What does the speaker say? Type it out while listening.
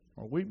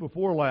or week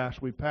before last,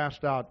 we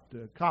passed out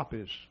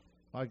copies.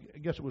 I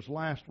guess it was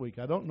last week.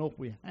 I don't know if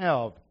we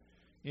have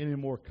any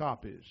more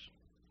copies.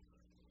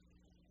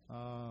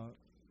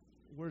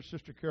 Where's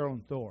Sister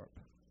Carolyn Thorpe?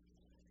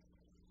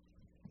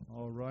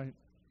 All right.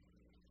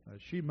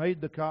 She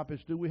made the copies.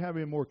 Do we have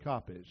any more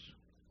copies?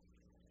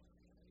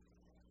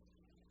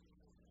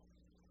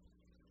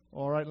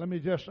 All right, let me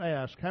just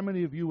ask, how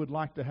many of you would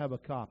like to have a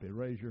copy?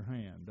 Raise your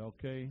hand,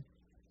 okay?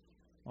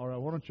 All right,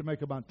 why don't you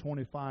make about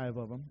 25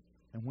 of them?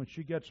 And when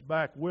she gets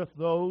back with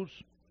those,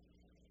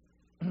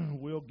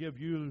 we'll give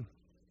you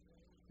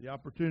the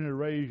opportunity to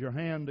raise your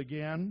hand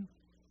again.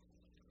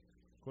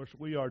 Of course,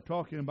 we are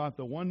talking about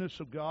the oneness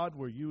of God.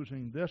 We're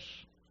using this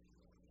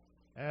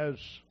as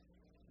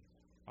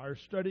our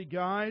study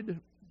guide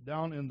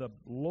down in the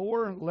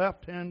lower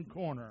left-hand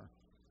corner.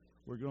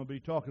 We're going to be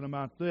talking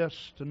about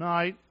this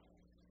tonight.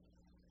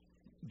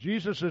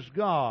 Jesus is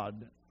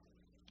God.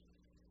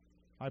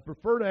 I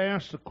prefer to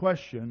ask the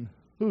question,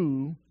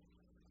 who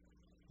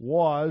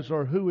was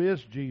or who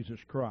is Jesus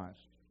Christ?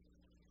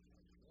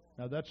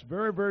 Now that's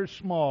very, very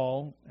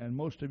small, and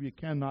most of you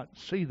cannot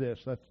see this.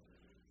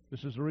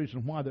 This is the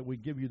reason why that we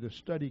give you the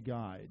study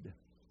guide.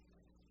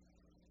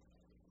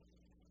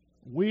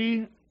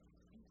 We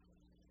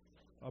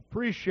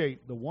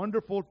appreciate the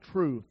wonderful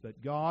truth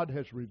that God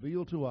has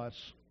revealed to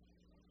us,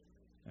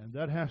 and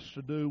that has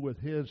to do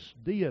with His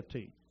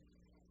deity.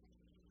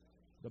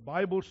 The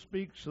Bible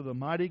speaks of the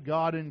mighty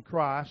God in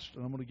Christ,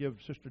 and I'm going to give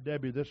Sister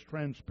Debbie this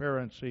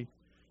transparency,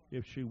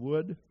 if she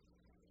would.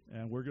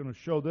 And we're going to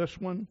show this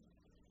one.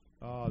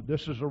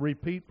 This is a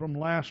repeat from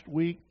last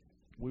week.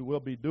 We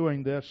will be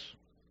doing this.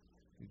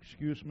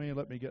 Excuse me,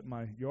 let me get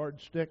my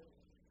yardstick.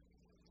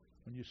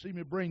 When you see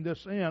me bring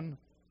this in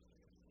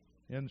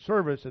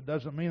service, it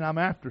doesn't mean I'm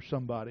after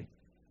somebody.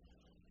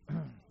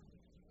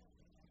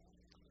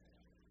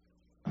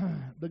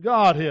 The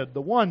Godhead, the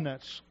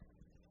oneness.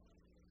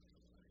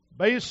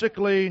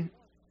 Basically,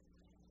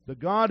 the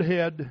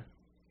Godhead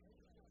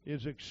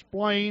is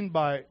explained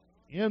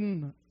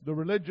in the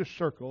religious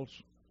circles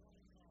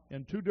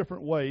in two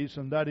different ways,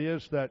 and that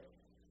is that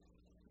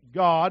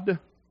God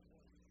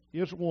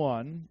is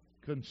one,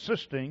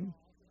 consisting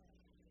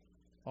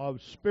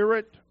of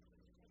spirit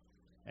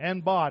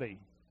and body.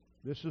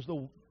 This is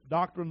the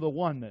doctrine of the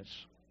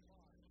oneness.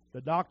 The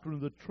doctrine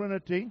of the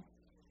Trinity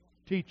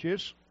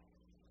teaches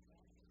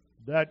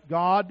that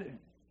God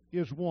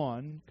is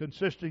one,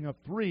 consisting of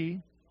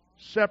three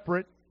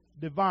separate,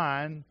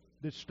 divine,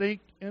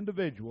 distinct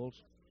individuals,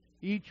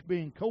 each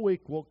being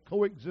co-equal,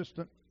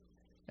 co-existent,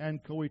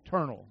 and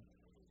co-eternal.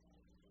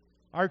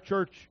 Our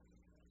church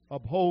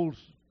upholds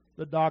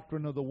the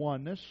doctrine of the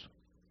oneness.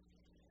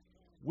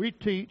 We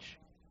teach,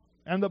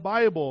 and the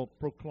Bible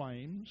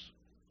proclaims,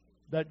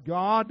 that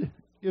God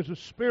is a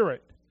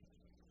spirit,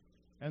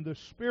 and the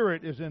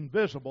spirit is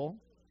invisible.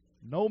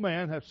 No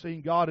man has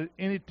seen God at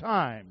any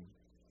time.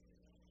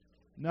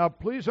 Now,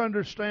 please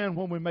understand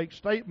when we make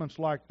statements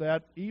like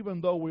that, even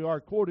though we are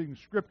quoting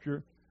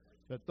Scripture,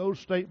 that those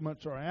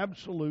statements are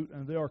absolute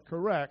and they are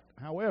correct.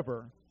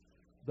 However,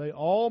 they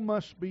all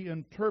must be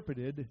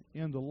interpreted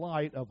in the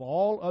light of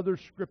all other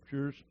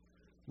Scriptures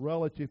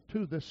relative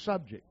to this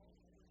subject.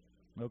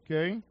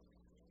 Okay?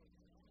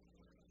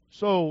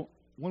 So,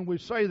 when we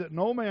say that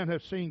no man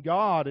has seen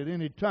God at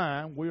any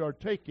time, we are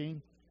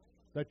taking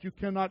that you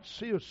cannot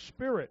see a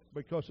spirit,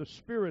 because a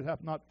spirit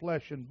hath not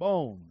flesh and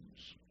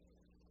bones.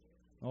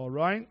 All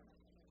right?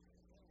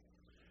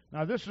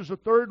 Now, this is the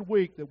third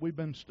week that we've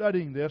been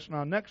studying this.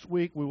 Now, next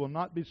week we will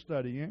not be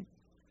studying.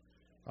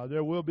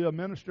 There will be a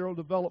ministerial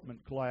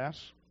development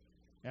class.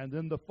 And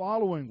then the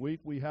following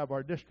week we have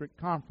our district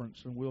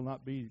conference, and we'll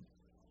not be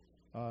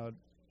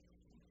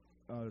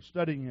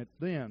studying it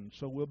then.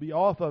 So we'll be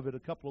off of it a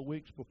couple of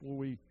weeks before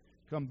we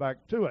come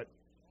back to it.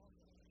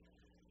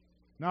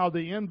 Now,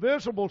 the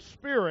invisible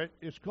spirit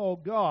is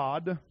called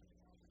God.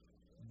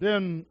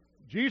 Then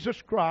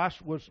Jesus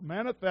Christ was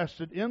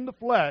manifested in the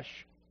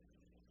flesh.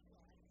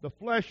 The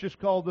flesh is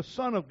called the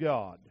Son of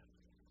God.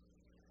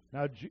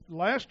 Now,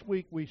 last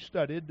week we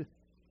studied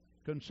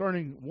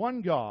concerning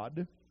one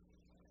God,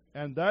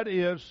 and that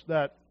is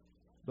that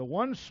the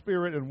one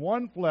spirit and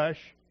one flesh,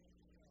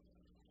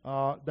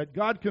 that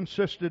God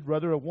consisted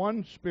rather of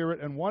one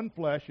spirit and one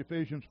flesh,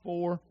 Ephesians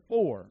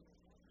 4:4.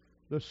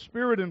 The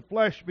spirit and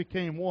flesh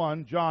became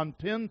one, John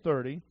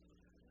 10:30.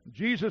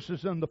 Jesus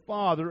is in the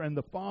Father, and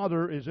the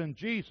Father is in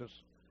Jesus,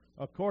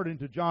 according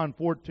to John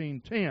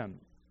 14:10.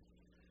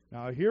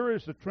 Now, here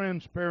is the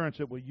transparency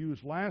that we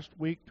used last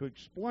week to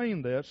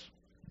explain this.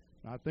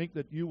 I think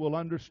that you will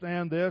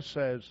understand this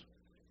as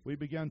we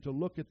begin to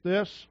look at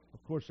this.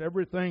 Of course,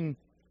 everything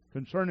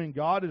concerning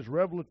God is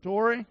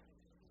revelatory.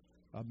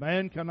 A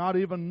man cannot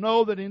even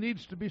know that he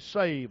needs to be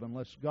saved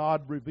unless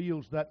God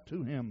reveals that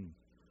to him.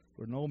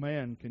 For no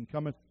man can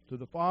cometh to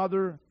the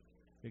Father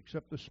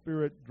except the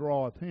Spirit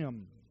draweth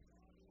him.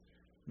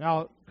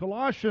 Now,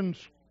 Colossians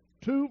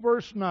 2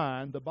 verse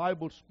 9, the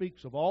Bible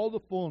speaks of all the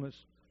fullness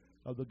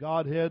of the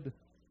Godhead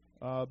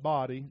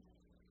body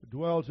that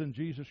dwells in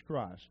Jesus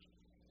Christ.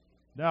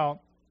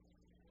 Now,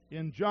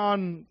 in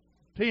John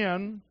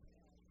 10,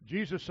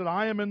 Jesus said,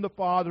 I am in the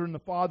Father, and the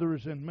Father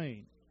is in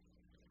me.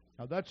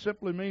 Now that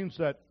simply means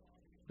that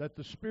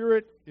the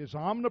Spirit is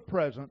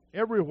omnipresent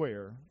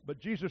everywhere, but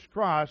Jesus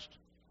Christ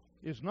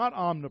is not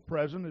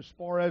omnipresent as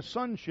far as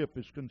sonship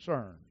is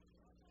concerned.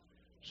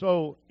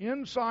 So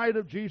inside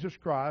of Jesus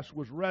Christ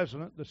was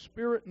resident the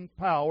Spirit and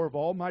power of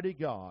Almighty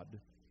God,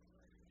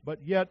 but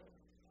yet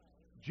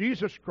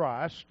Jesus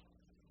Christ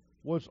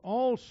was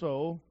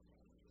also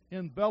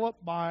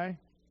enveloped by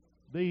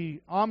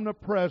the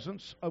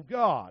omnipresence of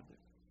God.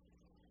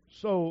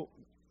 So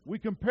we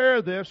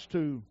compare this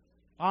to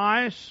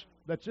ice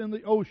that's in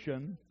the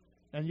ocean,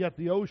 and yet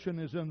the ocean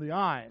is in the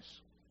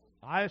ice.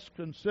 Ice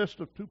consists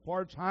of 2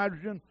 parts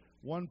hydrogen,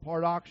 1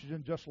 part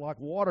oxygen, just like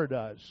water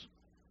does.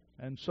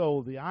 And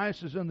so the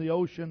ice is in the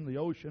ocean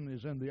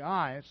is in the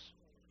ice.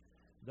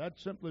 That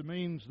simply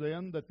means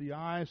then that the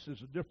ice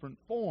is a different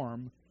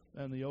form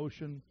than the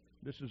ocean.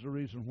 This is the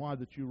reason why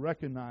that you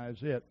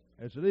recognize it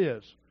as it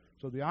is.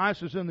 So the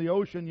ice is in the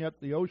ocean, yet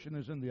the ocean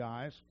is in the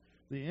ice.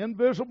 The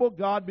invisible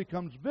God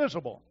becomes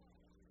visible.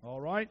 All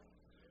right?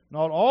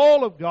 Not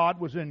all of God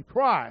was in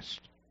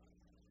Christ.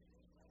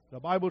 The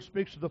Bible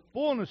speaks of the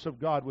fullness of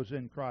God was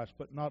in Christ,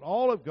 but not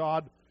all of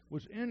God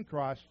was in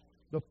Christ.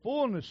 The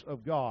fullness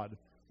of God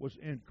was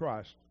in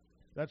Christ.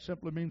 That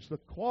simply means the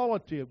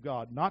quality of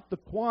God, not the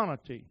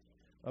quantity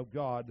of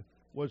God,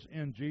 was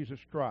in Jesus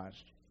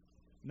Christ.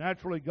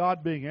 Naturally,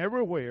 God being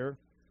everywhere,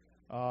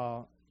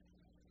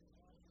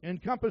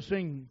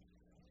 encompassing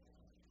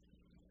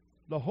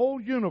the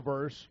whole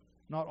universe,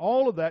 not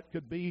all of that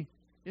could be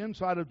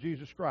inside of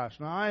Jesus Christ.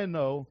 Now, I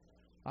know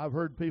I've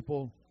heard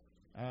people,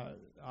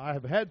 I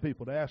have had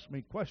people to ask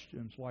me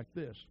questions like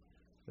this.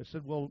 They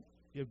said, well,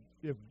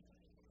 if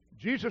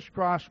Jesus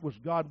Christ was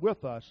God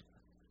with us,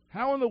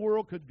 how in the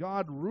world could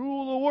God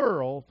rule the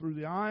world through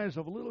the eyes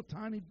of a little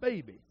tiny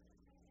baby?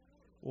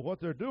 Well, what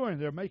they're doing,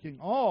 they're making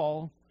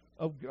all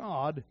of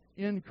God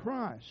in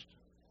Christ.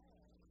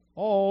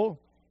 All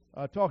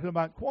talking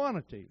about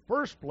quantity.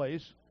 First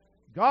place,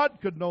 God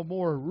could no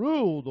more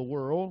rule the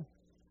world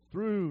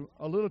through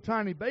a little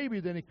tiny baby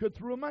than he could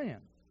through a man.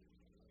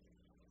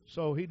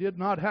 So he did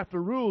not have to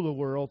rule the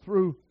world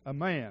through a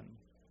man.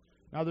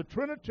 Now the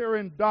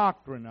Trinitarian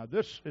doctrine, now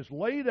this is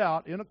laid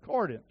out in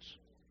accordance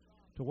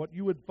to what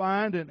you would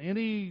find in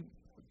any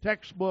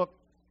textbook,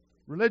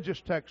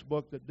 religious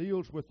textbook that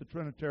deals with the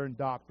Trinitarian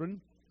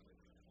doctrine.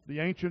 The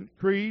ancient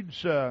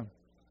creeds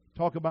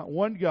talk about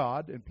one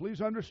God, and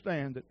please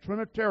understand that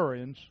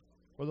Trinitarians,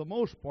 for the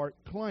most part,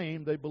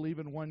 claim they believe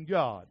in one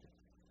God.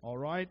 All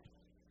right?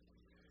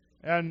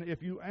 And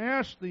if you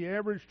ask the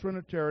average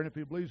Trinitarian if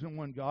he believes in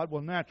one God,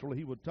 well, naturally,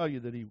 he would tell you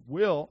that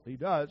he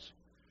does.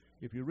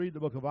 If you read the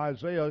book of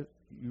Isaiah,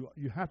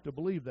 you have to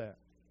believe that.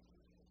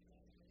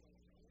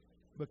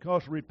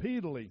 Because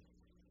repeatedly,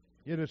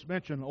 it is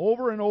mentioned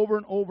over and over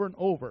and over and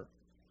over.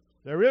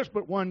 There is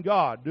but one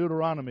God,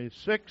 Deuteronomy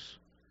 6,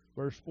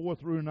 verse 4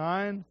 through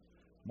 9,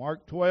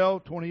 Mark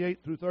 12,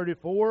 28 through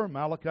 34,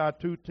 Malachi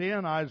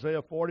 2:10,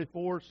 Isaiah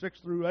 44, 6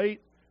 through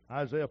 8,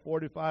 Isaiah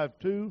 45,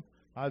 2,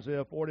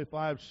 Isaiah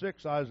 45,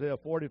 6, Isaiah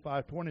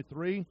 45,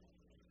 23,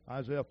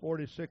 Isaiah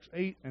 46,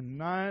 8 and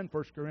 9,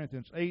 1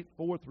 Corinthians 8,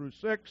 4 through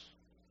 6,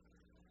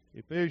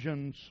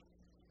 Ephesians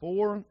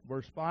 4,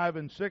 verse 5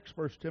 and 6,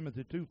 1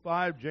 Timothy 2,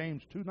 5,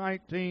 James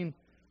 2:19,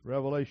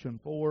 Revelation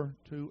 4,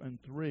 2 and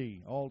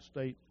 3. All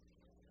state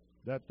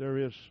that there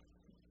is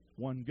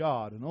one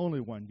God and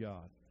only one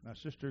God. Now,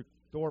 Sister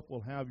Thorpe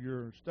will have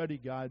your study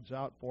guides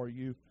out for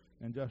you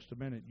in just a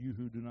minute. You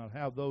who do not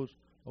have those,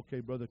 okay,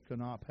 Brother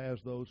Knopf has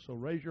those, so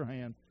raise your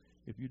hand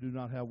if you do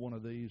not have one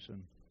of these,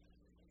 and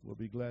we'll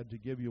be glad to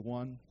give you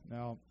one.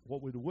 Now,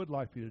 what we would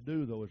like for you to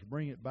do, though, is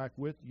bring it back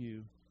with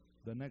you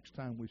the next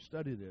time we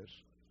study this.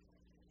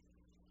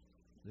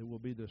 It will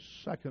be the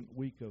second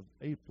week of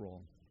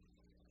April,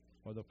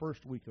 or the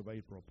first week of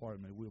April,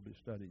 pardon me, we'll be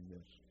studying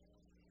this.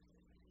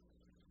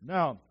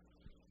 Now,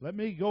 let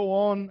me go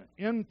on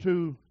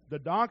into the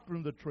doctrine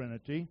of the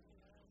Trinity.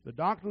 The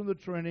doctrine of the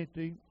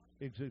Trinity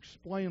is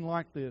explained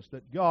like this,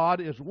 that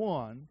God is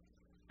one,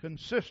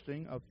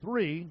 consisting of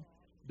 3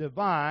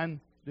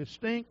 divine,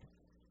 distinct,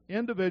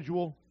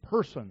 individual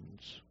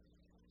persons,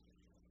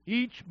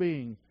 each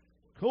being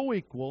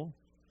co-equal,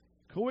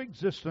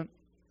 co-existent,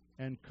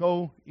 and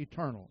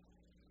co-eternal.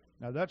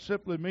 Now that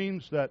simply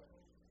means that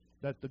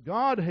the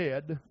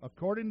Godhead,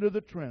 according to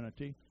the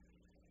Trinity,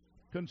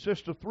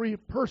 consists of 3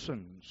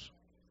 persons.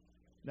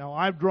 Now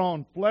I've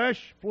drawn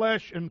flesh,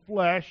 flesh, and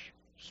flesh,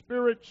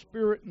 spirit,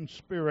 spirit, and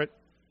spirit.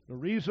 The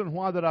reason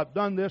why that I've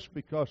done this,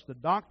 because the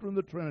doctrine of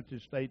the Trinity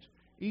states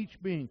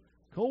each being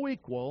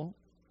co-equal,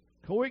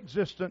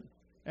 co-existent,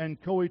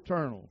 and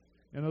co-eternal.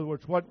 In other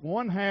words, what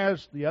one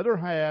has, the other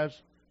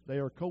has, they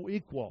are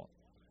co-equal.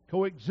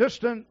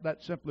 Co-existent,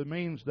 that simply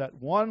means that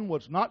one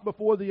was not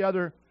before the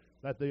other,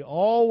 that they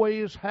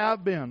always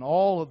have been,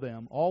 all of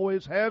them,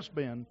 always has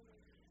been,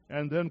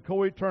 and then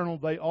co-eternal,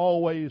 they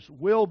always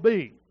will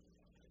be.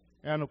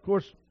 And of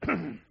course,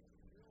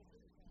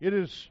 it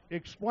is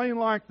explained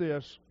like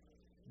this: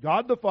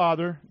 God the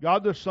Father,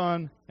 God the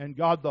Son, and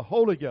God the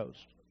Holy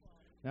Ghost.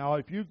 Now,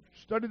 if you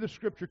study the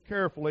Scripture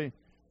carefully,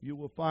 you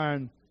will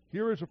find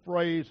here is a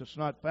phrase that's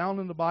not found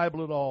in the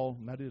Bible at all,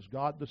 and that is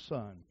God the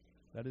Son.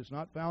 That is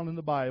not found in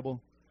the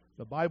Bible.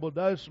 The Bible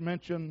does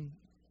mention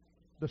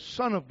the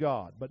Son of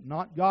God, but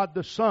not God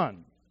the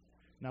Son.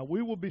 Now,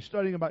 we will be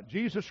studying about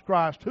Jesus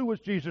Christ. Who was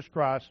Jesus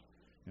Christ?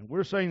 And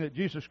we're saying that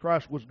Jesus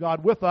Christ was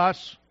God with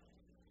us.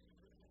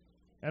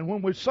 And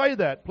when we say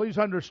that, please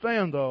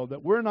understand, though,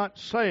 that we're not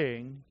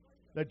saying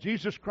that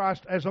Jesus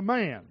Christ as a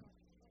man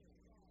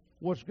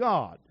was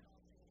God.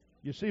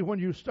 You see, when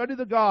you study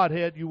the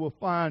Godhead, you will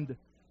find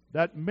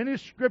that many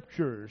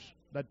scriptures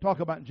that talk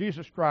about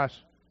Jesus Christ,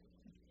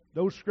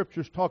 those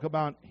scriptures talk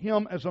about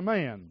Him as a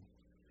man.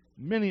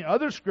 Many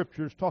other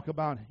scriptures talk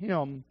about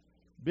Him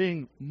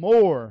being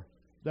more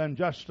than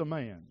just a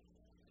man.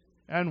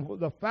 And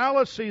the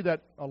fallacy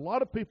that a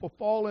lot of people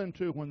fall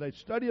into when they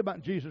study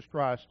about Jesus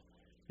Christ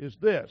is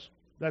this,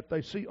 that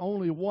they see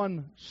only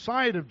one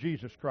side of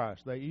Jesus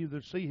Christ. They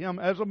either see Him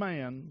as a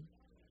man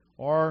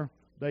or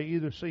they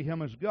either see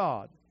Him as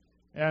God.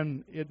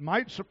 And it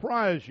might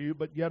surprise you,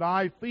 but yet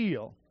I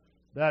feel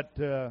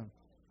that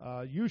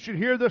you should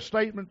hear this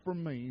statement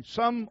from me.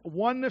 Some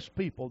oneness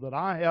people that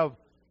I have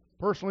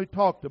personally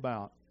talked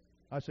about,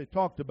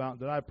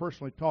 that I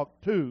personally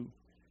talked to,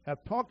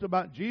 have talked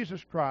about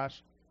Jesus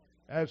Christ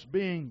as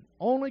being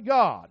only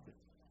God.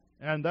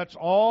 And that's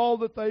all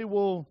that they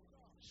will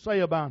say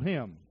about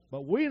Him.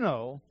 But we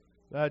know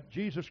that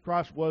Jesus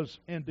Christ was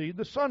indeed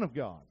the Son of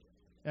God,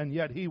 and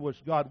yet He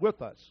was God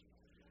with us.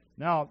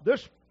 Now,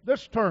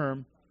 this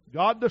term,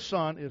 God the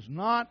Son, is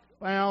not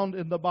found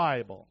in the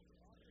Bible.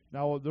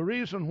 Now, the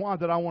reason why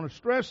that I want to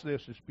stress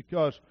this is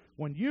because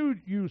when you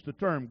use the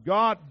term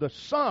God the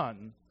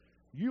Son,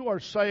 you are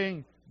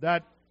saying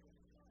that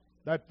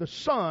the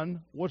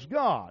Son was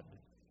God.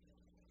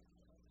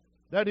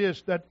 That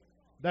is, that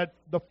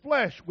the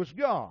flesh was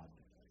God.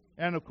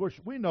 And, of course,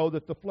 we know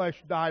that the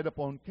flesh died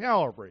upon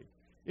Calvary.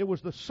 It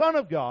was the Son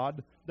of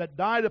God that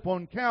died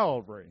upon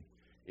Calvary.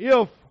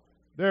 If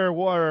there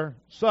were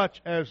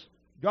such as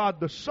God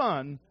the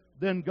Son,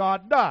 then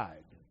God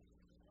died.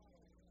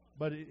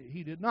 But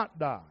He did not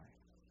die.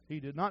 He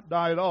did not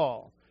die at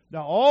all.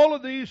 Now, all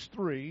of these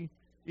three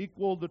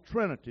equal the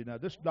Trinity. Now,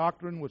 this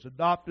doctrine was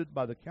adopted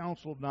by the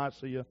Council of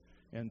Nicaea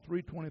in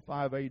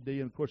 325 A.D.,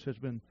 and, of course, has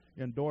been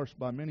endorsed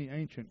by many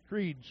ancient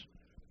creeds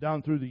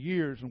down through the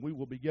years, and we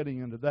will be getting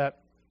into that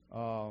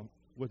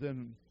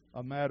within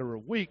a matter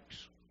of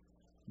weeks.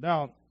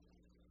 Now,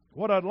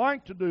 what I'd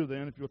like to do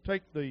then, if you'll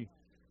take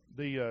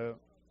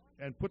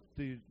and put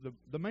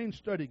the main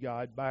study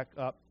guide back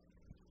up,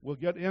 we'll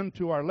get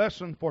into our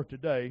lesson for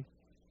today.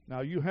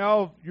 Now, you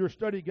have your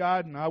study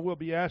guide, and I will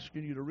be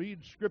asking you to read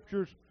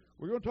scriptures.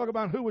 We're going to talk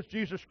about who was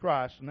Jesus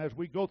Christ, and as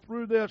we go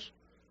through this,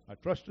 I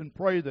trust and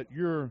pray that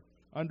your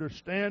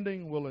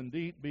understanding will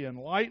indeed be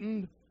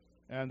enlightened,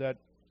 and that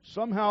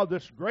somehow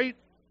this great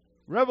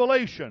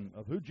revelation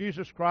of who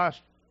Jesus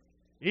Christ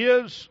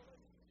is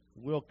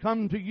will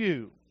come to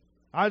you.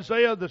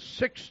 Isaiah, the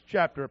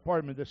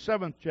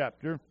 7th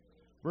chapter,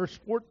 verse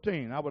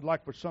 14. I would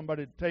like for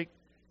somebody to take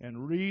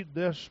and read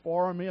this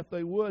for me, if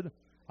they would.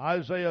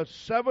 Isaiah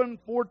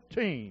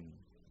 7:14.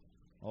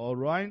 All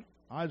right,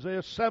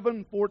 Isaiah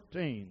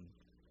 7:14.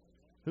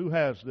 Who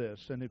has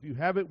this? And if you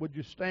have it, would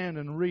you stand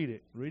and read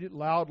it? Read it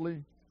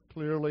loudly,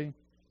 clearly.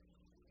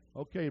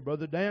 Okay,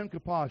 Brother Dan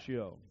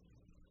Capaccio.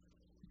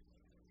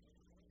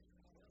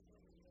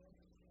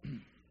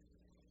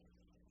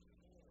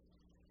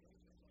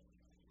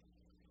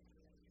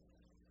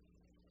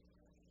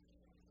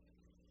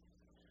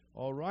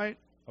 All right.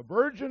 A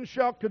virgin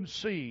shall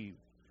conceive,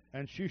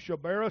 and she shall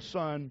bear a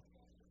son,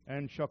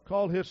 and shall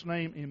call his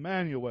name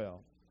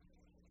Emmanuel.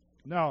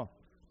 Now,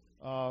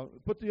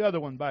 put the other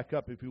one back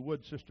up, if you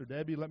would, Sister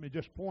Debbie. Let me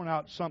just point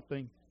out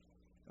something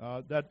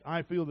that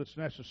I feel that's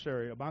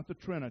necessary about the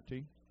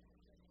Trinity.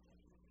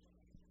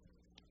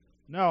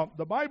 Now,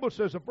 the Bible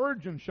says a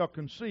virgin shall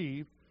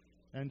conceive,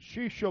 and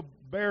she shall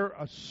bear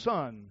a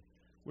son.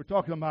 We're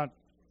talking about,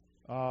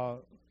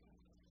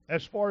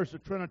 as far as the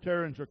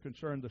Trinitarians are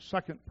concerned, the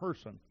second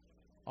person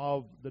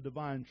of the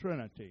divine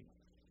Trinity.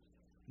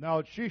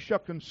 Now, she shall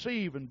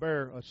conceive and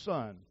bear a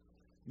son.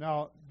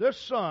 Now, this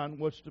son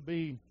was to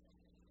be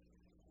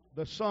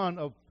the son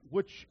of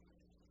which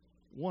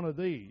one of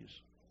these?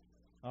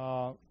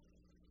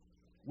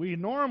 We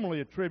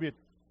normally attribute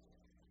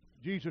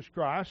Jesus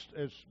Christ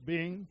as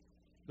being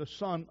the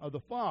Son of the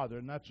Father,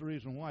 and that's the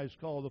reason why He's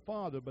called the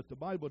Father. But the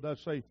Bible does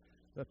say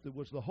that it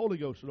was the Holy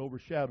Ghost that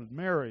overshadowed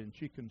Mary, and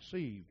she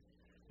conceived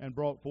and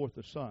brought forth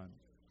the Son.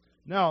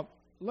 Now,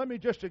 let me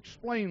just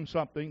explain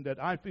something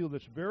that I feel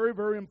that's very,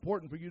 very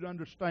important for you to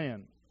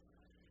understand.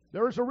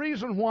 There is a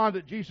reason why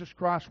that Jesus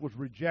Christ was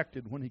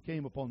rejected when He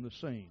came upon the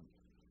scene.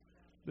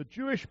 The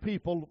Jewish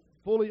people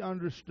fully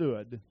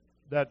understood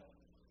that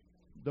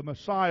the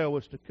Messiah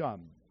was to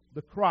come,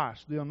 the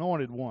Christ, the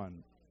Anointed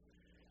One.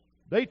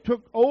 They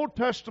took Old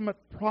Testament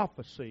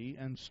prophecy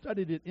and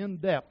studied it in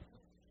depth.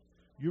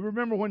 You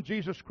remember when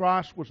Jesus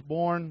Christ was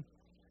born,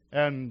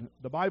 and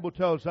the Bible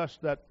tells us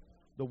that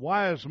the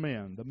wise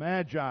men, the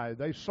Magi,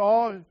 they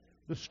saw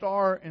the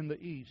star in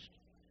the east.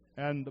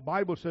 And the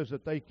Bible says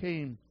that they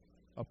came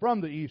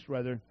from the east,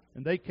 rather,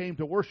 and they came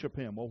to worship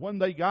him. Well, when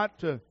they got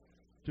to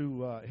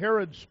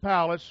Herod's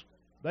palace,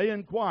 they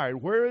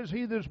inquired, "Where is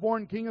he that is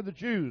born King of the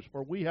Jews?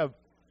 For we have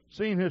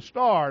seen his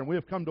star, and we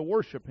have come to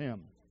worship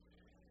him."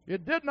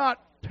 It did not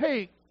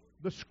take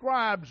the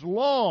scribes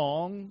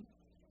long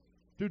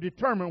to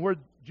determine where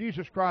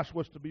Jesus Christ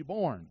was to be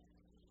born.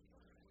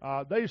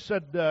 They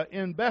said,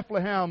 "In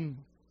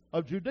Bethlehem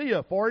of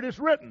Judea, for it is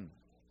written."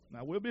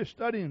 Now, we'll be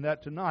studying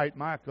that tonight,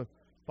 Micah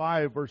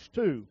 5, verse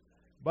 2.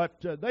 But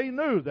they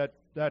knew that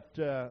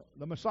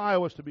the Messiah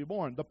was to be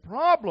born. The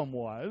problem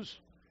was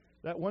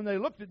that when they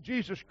looked at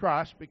Jesus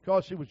Christ,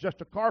 because he was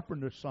just a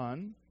carpenter's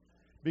son,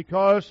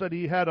 because that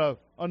he had a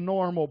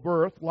normal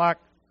birth like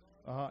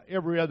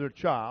every other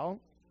child,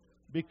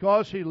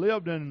 because he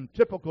lived in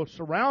typical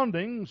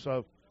surroundings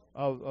of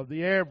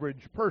the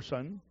average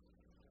person,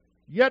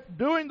 yet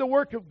doing the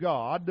work of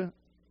God,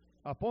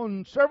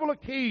 upon several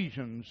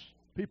occasions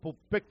people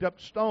picked up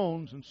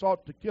stones and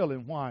sought to kill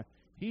him. Why?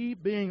 He,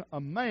 being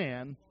a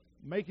man,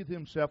 maketh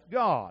himself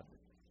God.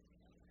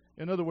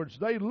 In other words,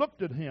 they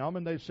looked at him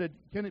and they said,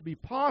 can it be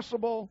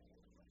possible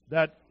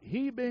that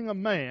he, being a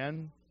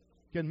man,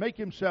 can make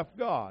himself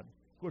God?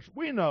 Of course,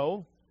 we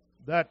know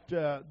that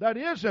that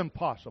is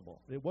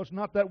impossible. It was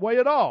not that way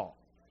at all.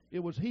 It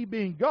was he,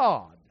 being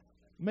God,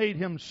 made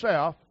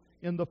himself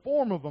in the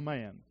form of a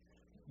man.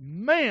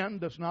 Man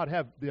does not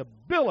have the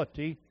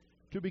ability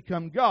to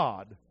become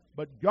God,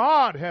 but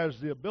God has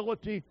the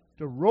ability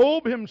to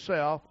robe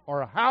himself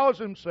or house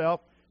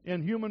himself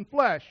in human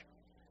flesh.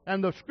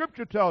 And the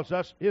Scripture tells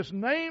us, his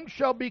name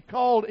shall be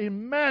called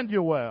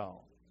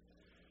Emmanuel.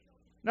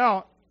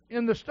 Now,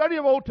 in the study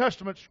of Old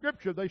Testament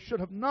Scripture, they should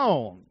have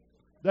known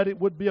that it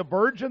would be a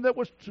virgin that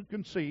was to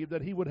conceive,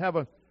 that he would have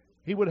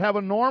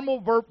a normal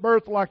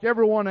birth like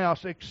everyone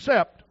else,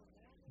 except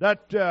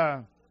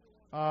that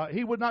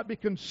he would not be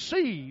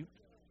conceived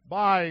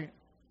by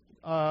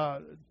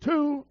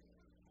two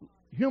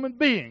human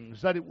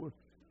beings.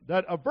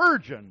 That a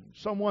virgin,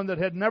 someone that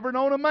had never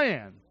known a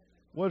man,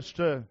 was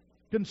to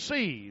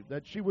conceive,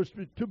 that she was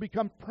to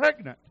become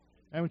pregnant,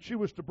 and she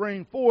was to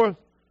bring forth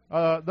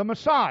the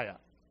Messiah.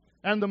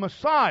 And the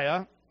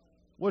Messiah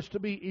was to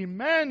be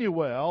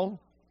Emmanuel,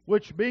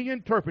 which, being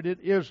interpreted,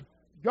 is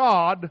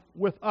God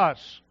with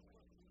us.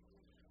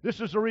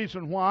 This is the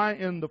reason why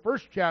in the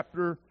first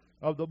chapter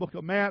of the book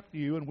of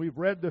Matthew, and we've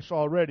read this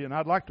already, and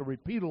I'd like to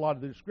repeat a lot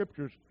of these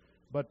scriptures,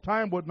 but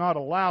time would not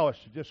allow us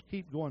to just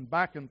keep going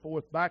back and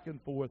forth, back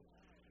and forth.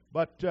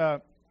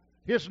 But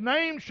his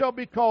name shall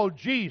be called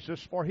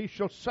Jesus, for he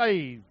shall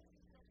save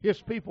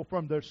his people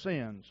from their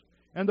sins.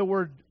 And the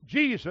word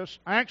Jesus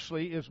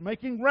actually is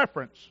making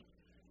reference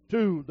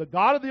to the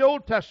God of the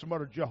Old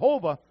Testament, or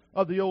Jehovah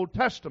of the Old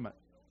Testament.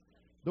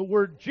 The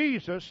word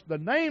Jesus, the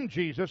name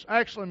Jesus,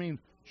 actually means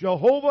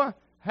Jehovah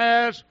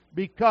has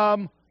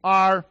become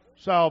our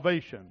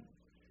salvation.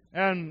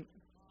 And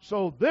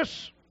so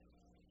this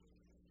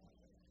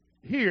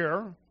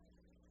here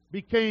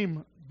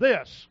became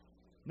this.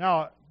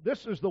 Now,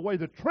 this is the way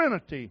the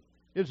Trinity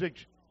is,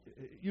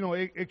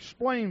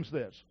 explains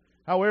this.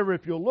 However,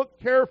 if you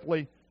look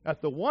carefully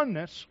at the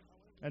oneness,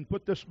 and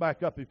put this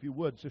back up if you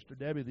would, Sister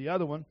Debbie, the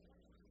other one.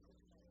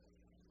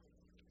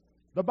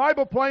 The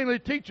Bible plainly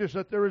teaches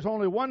that there is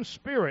only one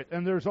Spirit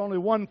and there is only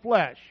one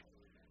flesh.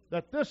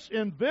 That this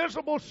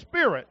invisible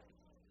Spirit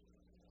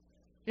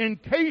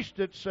encased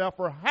itself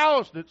or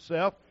housed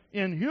itself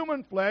in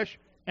human flesh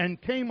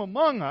and came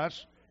among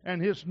us,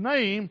 and his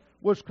name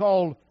was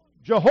called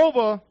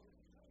Jehovah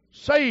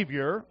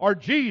Savior, or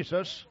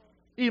Jesus,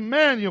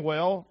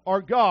 Emmanuel,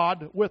 or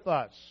God with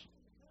us.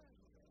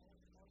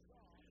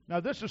 Now,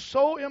 this is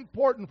so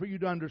important for you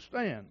to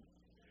understand.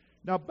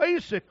 Now,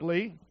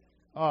 basically,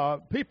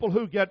 people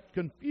who get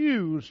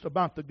confused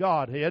about the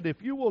Godhead,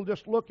 if you will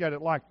just look at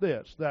it like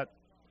this,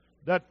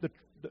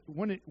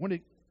 when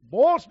it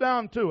boils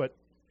down to it,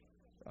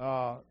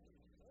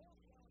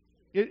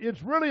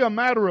 it's really a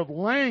matter of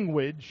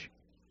language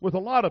with a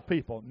lot of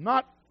people.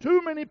 Not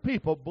too many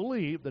people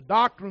believe the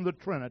doctrine of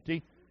the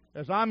Trinity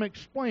as I'm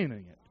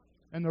explaining it.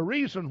 And the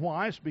reason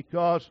why is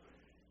because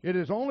it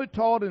is only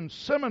taught in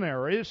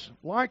seminaries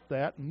like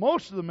that.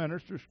 Most of the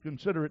ministers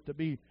consider it to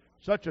be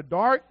such a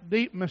dark,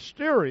 deep,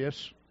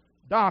 mysterious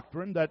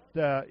doctrine that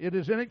it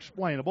is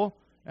inexplainable,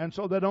 and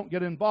so they don't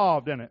get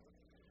involved in it.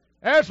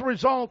 As a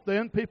result,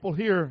 then, people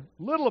hear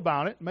little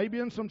about it, maybe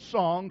in some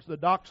songs, the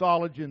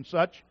doxology and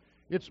such,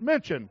 it's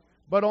mentioned.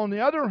 But on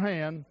the other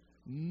hand,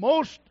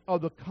 most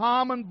of the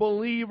common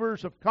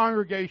believers of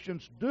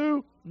congregations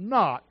do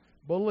not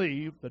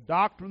believe the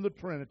doctrine of the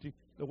Trinity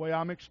the way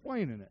I'm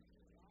explaining it.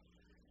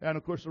 And,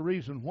 of course, the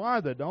reason why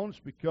they don't is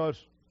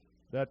because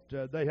that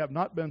they have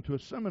not been to a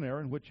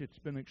seminary in which it's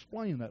been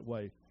explained that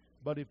way.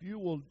 But if you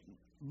will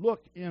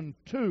look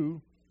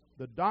into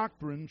the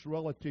doctrines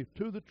relative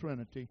to the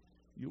Trinity,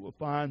 you will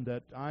find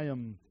that I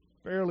am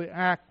fairly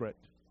accurate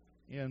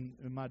in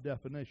my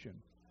definition.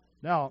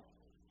 Now,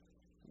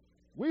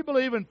 we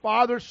believe in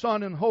Father,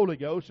 Son, and Holy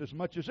Ghost as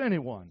much as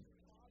anyone.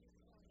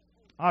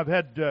 I've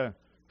had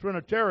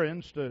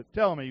Trinitarians to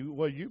tell me,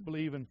 well, you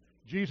believe in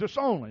Jesus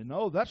only.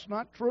 No, that's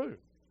not true.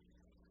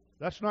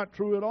 That's not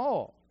true at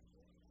all.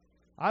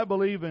 I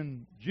believe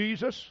in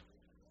Jesus,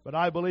 but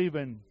I believe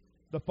in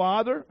the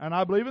Father, and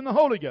I believe in the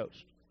Holy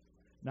Ghost.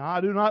 Now,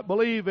 I do not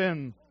believe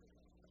in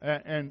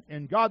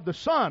God the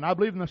Son. I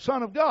believe in the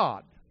Son of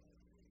God.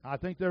 I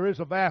think there is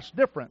a vast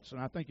difference,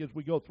 and I think as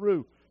we go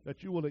through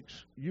that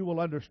you will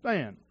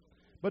understand.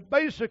 But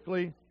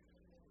basically,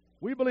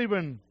 we believe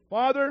in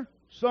Father,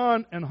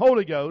 Son, and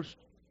Holy Ghost.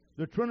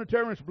 The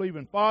Trinitarians believe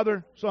in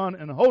Father, Son,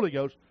 and the Holy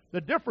Ghost.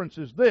 The difference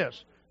is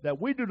this, that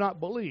we do not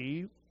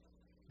believe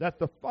that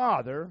the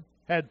Father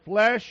had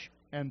flesh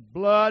and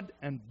blood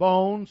and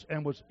bones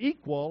and was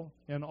equal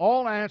in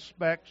all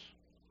aspects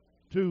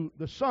to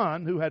the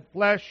Son, who had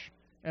flesh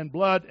and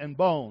blood and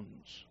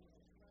bones.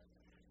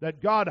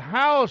 That God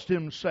housed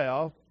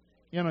himself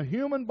in a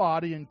human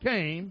body and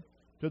came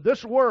to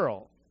this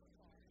world.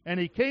 And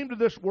he came to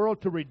this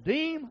world to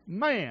redeem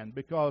man,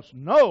 because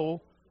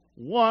no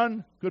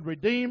one could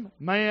redeem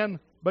man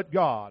but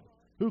God.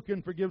 Who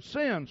can forgive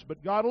sins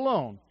but God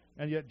alone?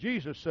 And yet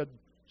Jesus said,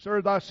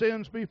 Sir, thy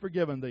sins be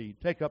forgiven thee.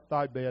 Take up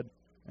thy bed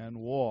and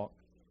walk.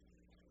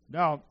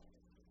 Now,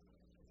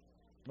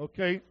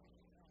 okay,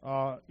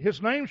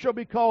 his name shall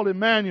be called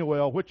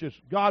Emmanuel, which is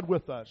God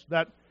with us.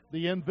 That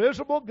the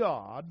invisible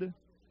God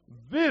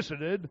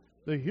visited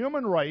the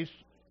human race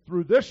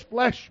through this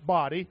flesh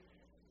body,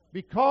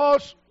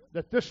 because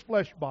that this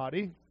flesh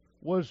body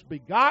was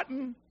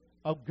begotten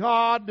of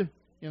God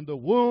in the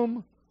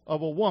womb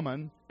of a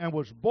woman and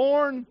was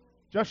born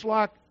just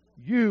like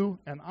you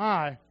and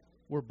I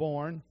were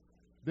born.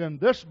 Then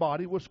this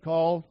body was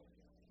called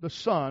the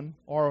Son,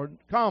 or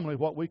commonly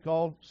what we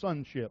call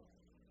sonship.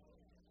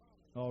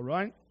 All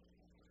right?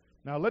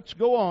 Now let's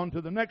go on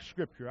to the next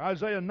scripture,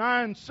 Isaiah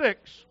 9:6.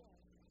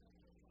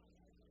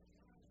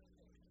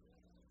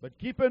 But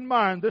keep in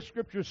mind, this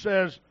scripture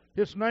says,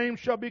 his name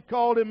shall be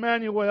called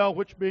Emmanuel,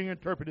 which being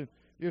interpreted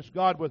is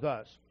God with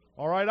us.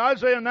 All right,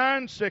 Isaiah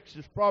 9:6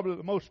 is probably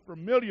the most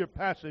familiar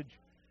passage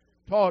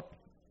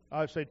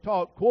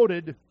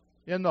quoted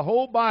in the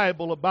whole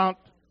Bible about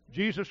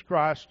Jesus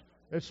Christ,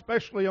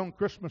 especially on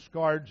Christmas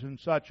cards and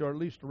such, or at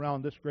least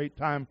around this great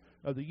time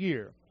of the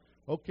year.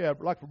 Okay, I'd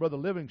like for Brother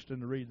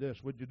Livingston to read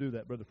this. Would you do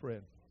that, Brother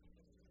Fred?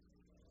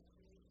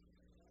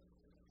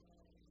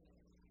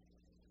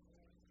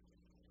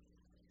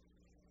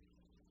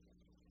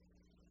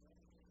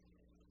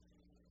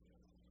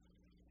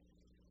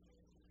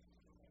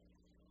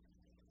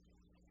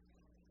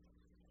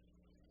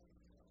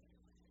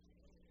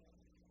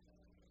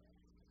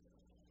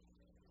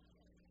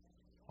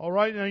 All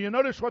right, now you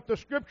notice what the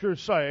Scripture is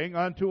saying.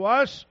 Unto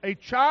us a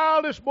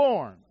child is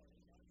born.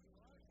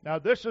 Now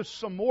this is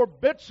some more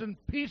bits and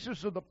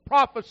pieces of the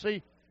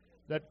prophecy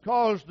that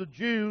caused the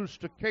Jews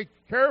to take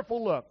a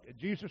careful look at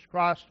Jesus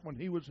Christ when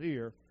he was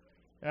here.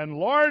 And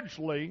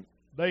largely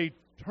they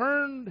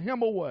turned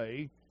him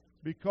away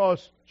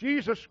because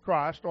Jesus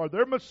Christ, or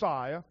their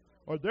Messiah,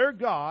 or their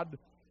God,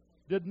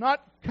 did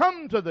not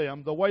come to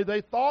them the way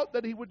they thought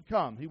that he would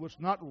come. He was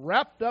not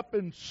wrapped up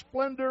in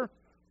splendor,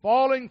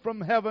 falling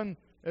from heaven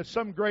as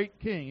some great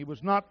king. He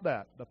was not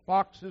that. The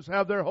foxes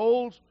have their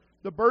holes,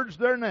 the birds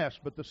their nests,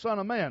 but the Son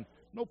of Man,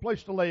 no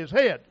place to lay his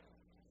head.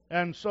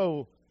 And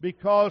so,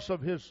 because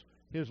of his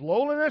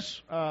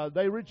lowliness,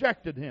 they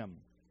rejected him.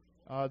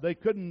 They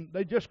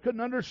just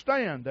couldn't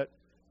understand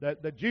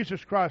that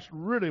Jesus Christ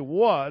really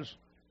was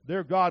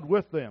their God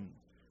with them.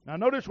 Now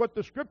notice what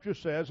the Scripture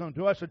says,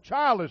 unto us a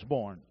child is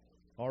born.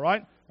 All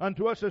right?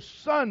 Unto us a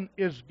son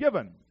is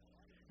given,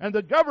 and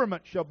the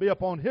government shall be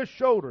upon his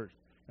shoulders.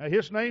 Now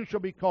his name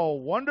shall be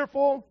called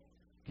Wonderful,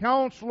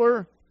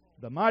 Counselor,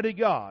 the Mighty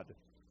God.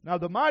 Now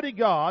the Mighty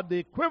God, the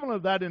equivalent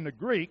of that in the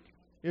Greek,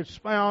 is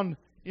found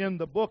in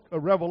the book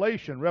of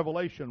Revelation,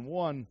 Revelation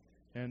 1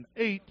 and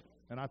 8.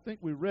 And I think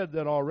we read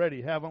that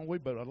already, haven't we?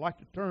 But I'd like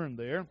to turn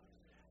there.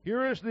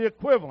 Here is the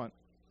equivalent.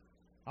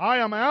 I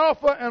am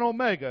Alpha and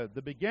Omega,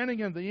 the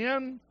beginning and the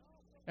end,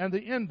 and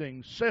the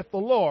ending, saith the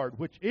Lord,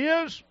 which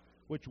is,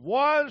 which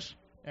was,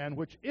 and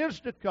which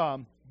is to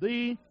come,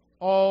 the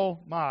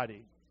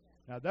Almighty.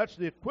 Now that's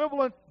the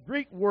equivalent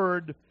Greek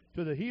word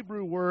to the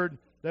Hebrew word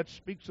that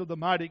speaks of the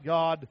mighty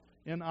God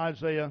in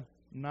Isaiah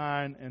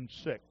 9 and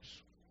 6.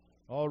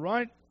 All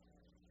right?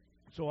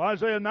 So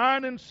Isaiah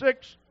 9 and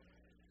 6,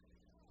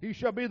 he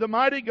shall be the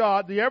mighty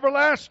God, the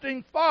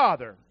everlasting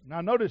Father.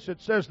 Now notice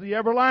it says the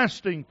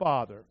everlasting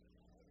Father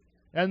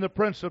and the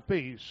Prince of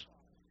Peace.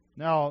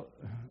 Now,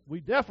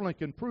 we definitely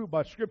can prove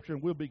by Scripture,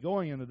 and we'll be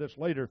going into this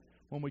later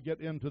when we get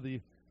into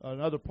the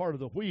another part of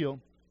the wheel,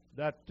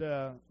 that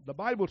the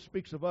Bible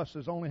speaks of us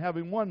as only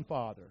having one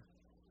Father.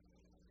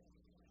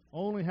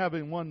 Only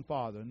having one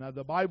Father. Now,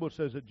 the Bible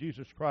says that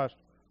Jesus Christ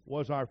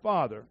was our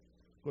Father.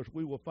 Of course,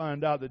 we will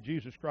find out that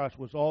Jesus Christ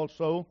was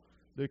also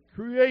the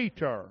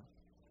Creator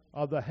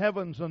of the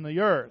heavens and the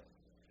earth.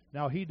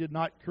 Now, He did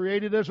not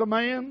create it as a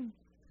man.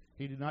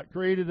 He did not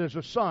create it as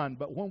a son.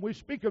 But when we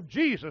speak of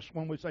Jesus,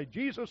 when we say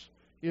Jesus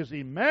is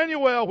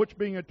Emmanuel, which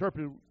being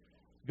interpreted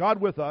God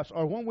with us,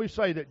 or when we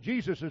say that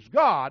Jesus is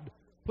God,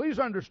 please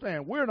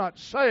understand, we're not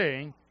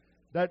saying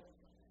that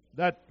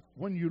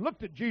when you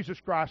looked at Jesus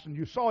Christ and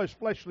you saw His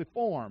fleshly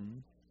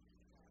form,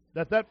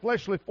 that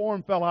fleshly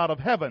form fell out of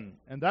heaven,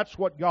 and that's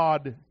what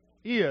God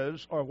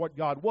is or what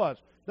God was.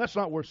 That's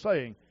not what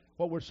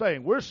we're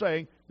saying. We're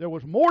saying there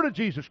was more to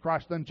Jesus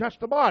Christ than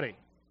just a body.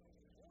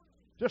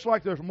 Just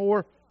like there's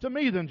more to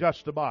me than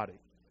just a body.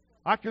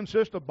 I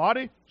consist of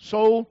body,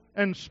 soul,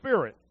 and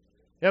spirit.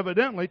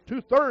 Evidently,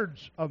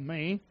 2/3 of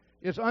me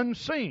is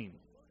unseen.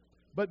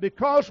 But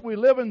because we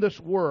live in this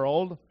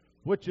world,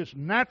 which is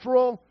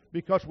natural,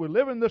 because we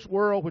live in this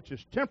world which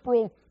is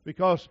temporal,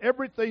 because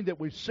everything that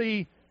we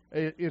see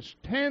is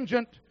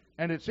tangent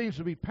and it seems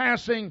to be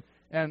passing,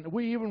 and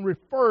we even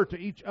refer to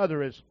each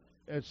other as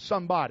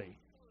somebody.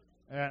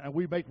 And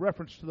we make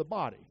reference to the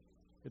body.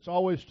 It's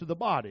always to the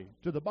body,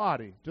 to the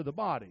body, to the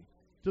body,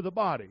 to the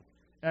body.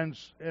 And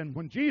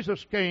when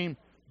Jesus came,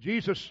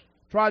 Jesus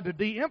tried to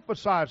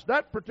de-emphasize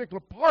that particular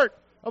part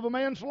of a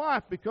man's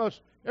life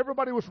because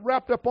everybody was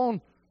wrapped up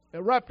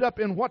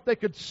in what they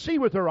could see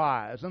with their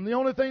eyes. And the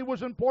only thing that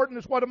was important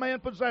is what a man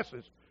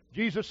possesses.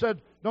 Jesus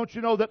said, don't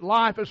you know that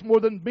life is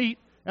more than meat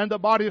and the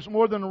body is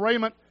more than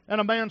raiment,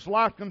 and a man's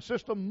life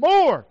consists of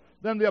more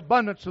than the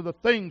abundance of the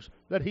things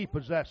that he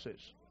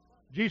possesses.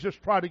 Jesus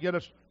tried to get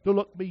us to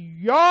look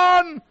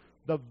beyond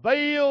the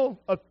veil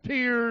of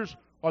tears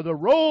or the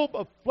robe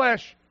of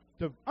flesh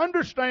to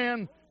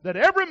understand that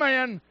every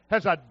man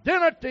has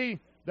identity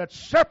that's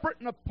separate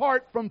and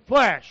apart from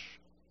flesh.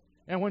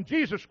 And when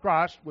Jesus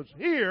Christ was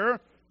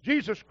here,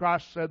 Jesus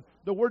Christ said,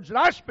 the words that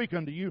I speak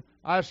unto you,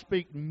 I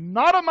speak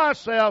not of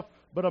myself,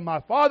 but of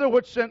my Father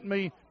which sent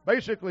me.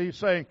 Basically, he's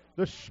saying,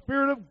 the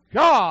Spirit of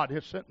God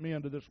has sent me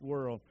into this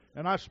world.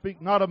 And I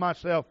speak not of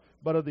myself,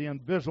 but of the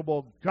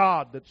invisible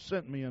God that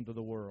sent me into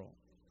the world.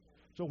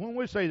 So when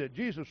we say that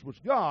Jesus was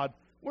God,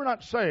 we're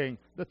not saying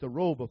that the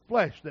robe of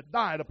flesh that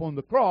died upon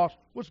the cross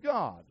was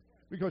God.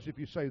 Because if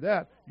you say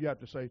that, you have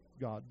to say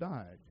God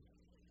died.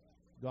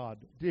 God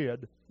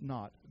did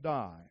not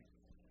die.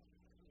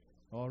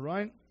 All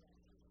right?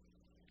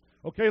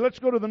 Okay, let's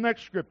go to the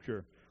next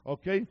scripture.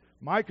 Okay,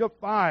 Micah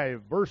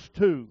 5, verse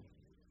 2.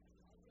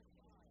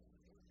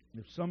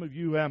 If some of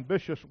you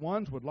ambitious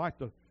ones would like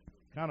to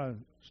kind of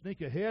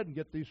sneak ahead and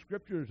get these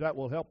scriptures, that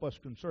will help us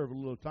conserve a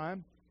little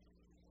time.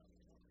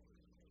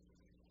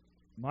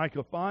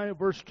 Micah 5,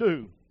 verse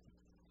 2.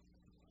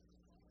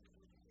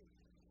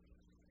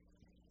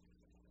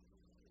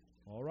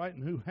 All right,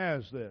 and who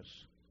has this?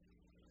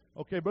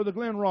 Okay, Brother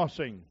Glenn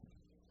Rossing.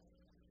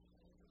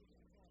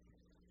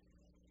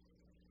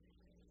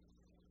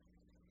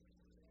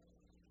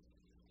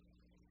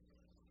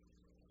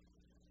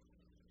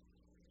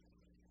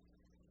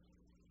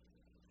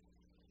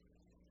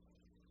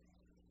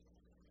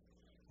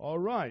 All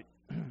right.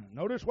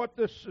 Notice what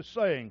this is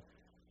saying.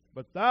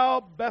 But thou,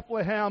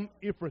 Bethlehem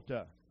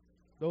Ephratah,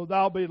 though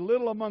thou be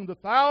little among the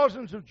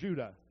thousands of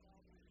Judah,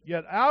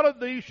 yet out of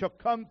thee shall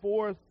come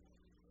forth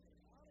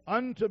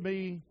unto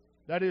me,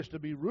 that is to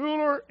be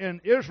ruler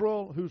in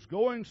Israel, whose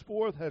goings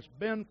forth has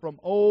been from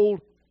old,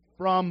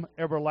 from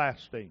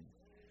everlasting.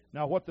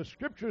 Now what the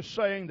Scripture is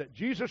saying, that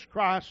Jesus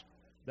Christ,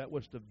 that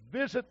was to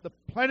visit the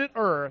planet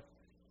Earth,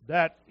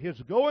 that His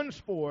goings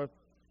forth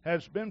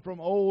has been from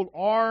old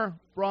or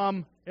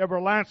from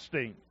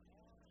everlasting.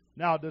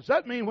 Now, does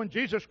that mean when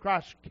Jesus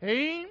Christ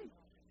came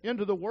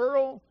into the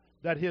world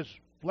that His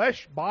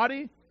flesh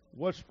body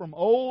was from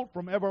old,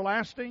 from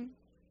everlasting?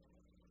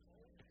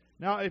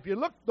 Now, if you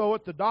look, though,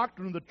 at the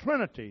doctrine of the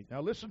Trinity, now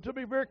listen to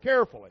me very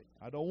carefully.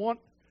 I don't want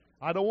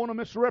to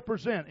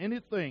misrepresent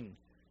anything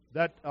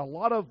that a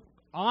lot of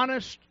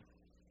honest,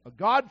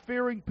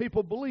 God-fearing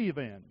people believe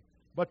in.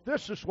 But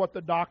this is what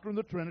the doctrine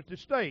of the Trinity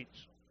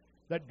states,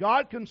 that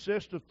God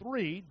consists of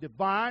three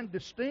divine,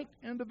 distinct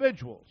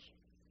individuals.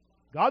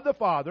 God the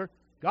Father,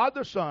 God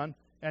the Son,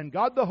 and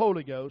God the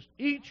Holy Ghost,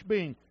 each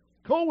being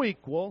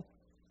co-equal,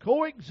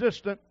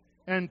 co-existent,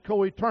 and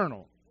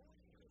co-eternal.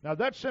 Now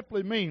that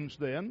simply means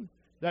then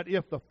that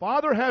if the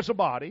Father has a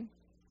body,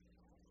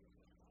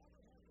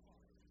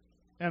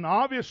 and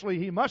obviously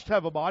He must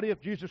have a body if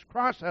Jesus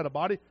Christ had a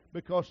body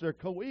because they're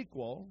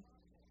co-equal,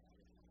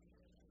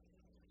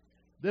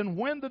 then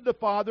when did the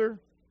Father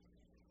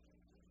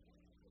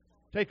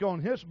take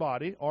on His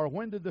body, or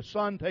when did the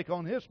Son take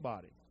on His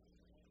body?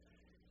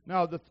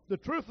 Now, the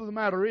truth of the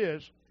matter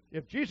is,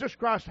 if Jesus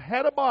Christ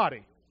had a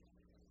body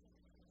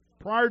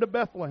prior to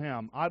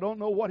Bethlehem, I don't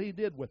know what He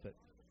did with it.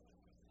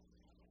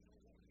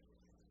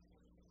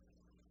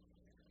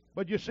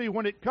 But you see,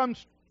 when it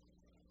comes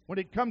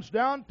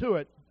down to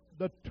it,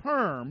 the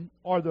term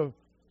or the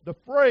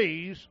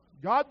phrase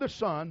God the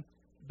Son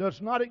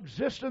does not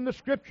exist in the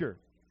Scripture,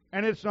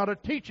 and it's not a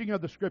teaching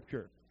of the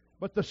Scripture.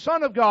 But the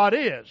Son of God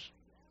is.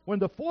 When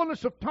the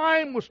fullness of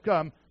time was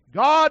come,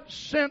 God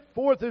sent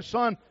forth His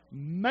Son,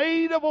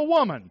 made of a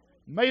woman,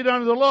 made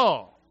under the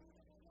law.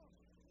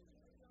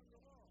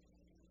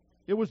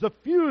 It was the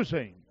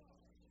fusing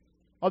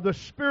of the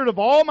Spirit of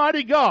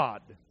Almighty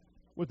God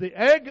with the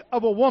egg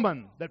of a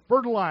woman that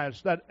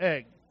fertilized that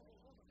egg.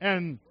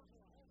 And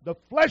the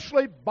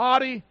fleshly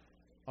body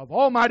of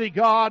Almighty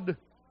God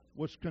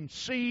was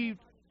conceived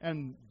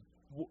and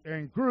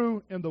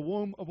grew in the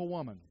womb of a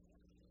woman.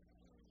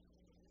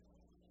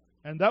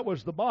 And that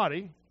was the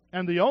body,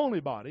 and the only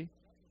body,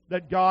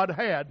 that God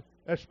had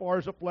as far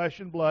as a flesh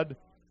and blood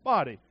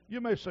body.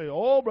 You may say,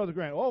 oh, Brother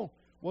Grant, well,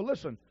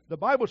 listen, the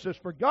Bible says,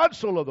 for God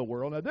so loved the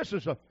world. Now, this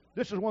is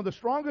one of the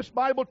strongest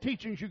Bible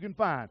teachings you can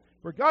find.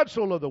 For God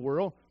so loved the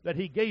world that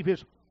He gave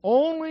His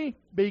only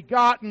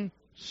begotten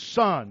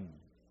Son.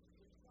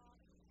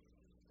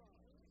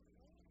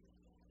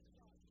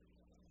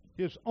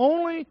 His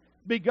only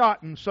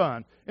begotten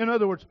Son. In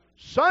other words,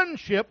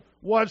 sonship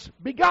was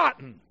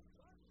begotten.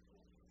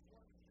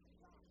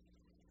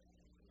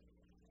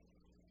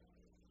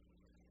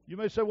 You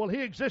may say, well,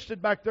 He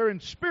existed back there in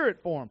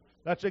spirit form.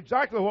 That's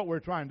exactly what we're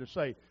trying to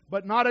say.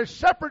 But not a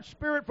separate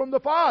spirit from the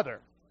Father.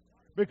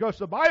 Because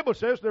the Bible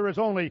says there is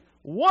only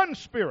one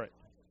Spirit.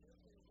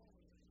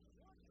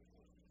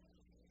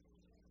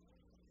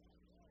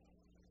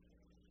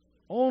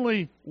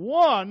 Only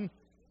one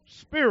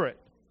Spirit.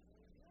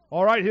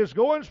 All right, His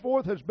goings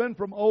forth has been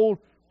from old,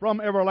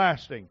 from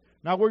everlasting.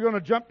 Now we're going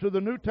to jump to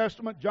the New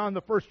Testament, John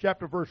the 1st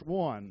chapter, verse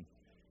 1.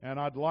 And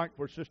I'd like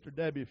for Sister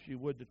Debbie, if she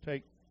would, to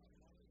take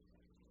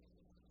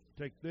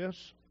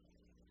this.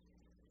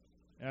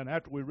 And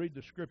after we read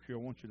the Scripture, I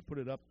want you to put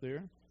it up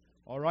there.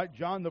 All right,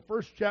 John the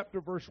 1st chapter,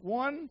 verse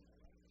 1.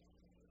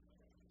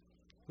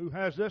 Who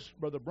has this?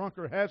 Brother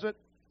Brunker has it.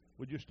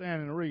 Would you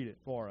stand and read it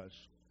for us?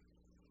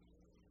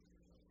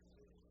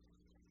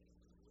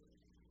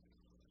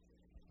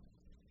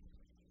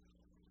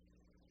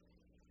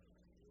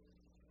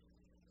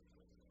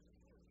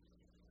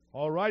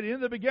 All right, in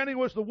the beginning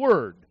was the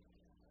Word,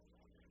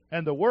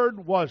 and the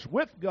Word was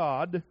with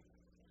God,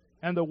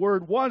 and the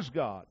Word was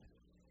God.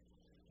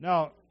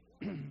 Now,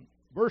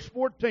 verse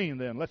 14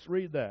 then, let's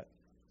read that.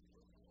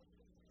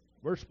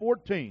 Verse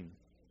 14.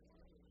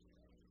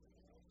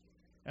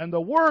 And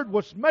the Word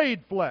was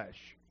made flesh,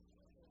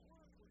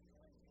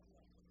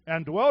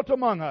 and dwelt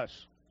among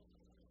us,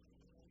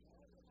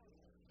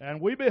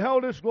 and we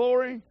beheld His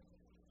glory,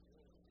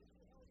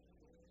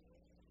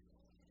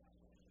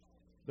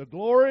 the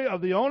glory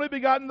of the only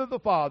begotten of the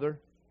Father,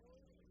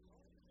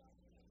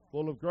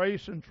 full of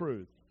grace and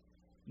truth.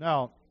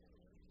 Now,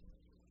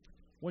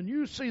 when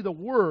you see the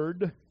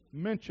Word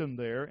mentioned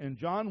there in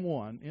John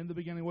 1, in the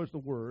beginning was the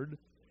Word,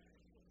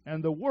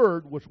 and the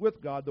Word was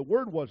with God, the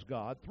Word was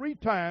God, 3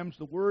 times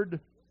the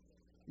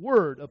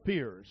word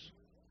appears.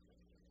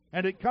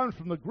 And it comes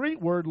from the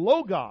Greek word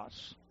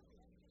logos.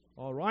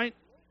 All right?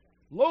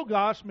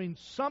 Logos means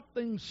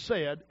something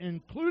said,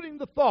 including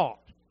the thought.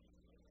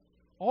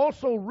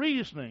 Also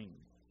reasoning.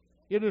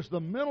 It is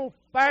the mental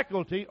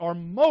faculty or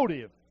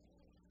motive.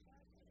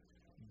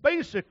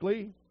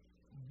 Basically,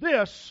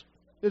 this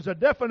is a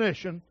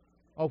definition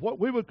of what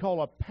we would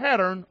call a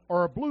pattern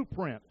or a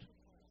blueprint.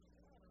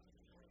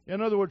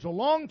 In other words, a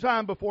long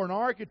time before an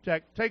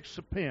architect takes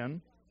a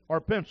pen or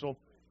pencil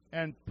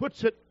and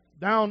puts it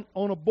down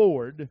on a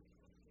board,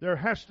 there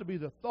has to be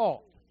the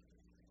thought.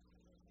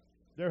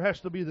 There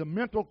has to be the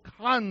mental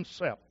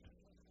concept.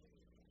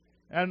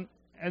 And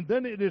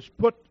then it is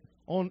put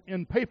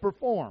in paper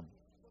form.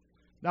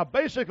 Now,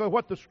 basically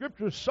what the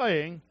Scripture is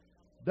saying,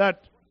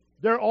 that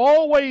there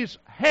always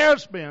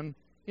has been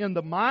in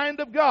the mind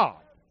of God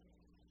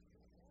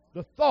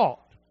the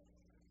thought,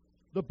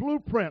 the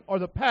blueprint, or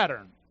the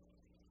pattern.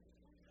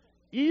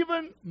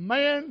 Even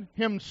man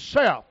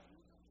himself,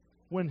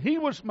 when he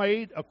was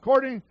made,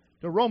 according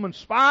to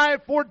Romans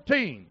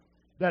 5:14,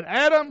 that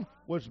Adam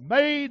was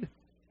made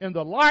in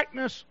the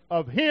likeness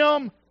of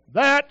Him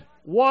that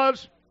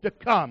was to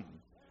come.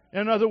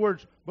 In other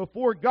words,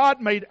 before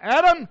God made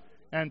Adam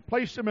and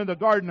placed him in the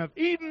Garden of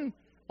Eden,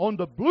 on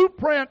the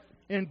blueprint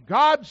in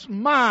God's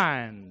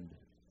mind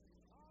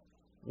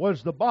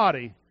was the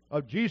body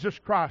of Jesus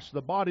Christ,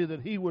 the body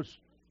that He was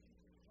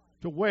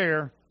to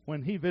wear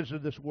when He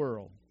visited this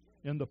world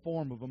in the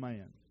form of a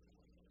man.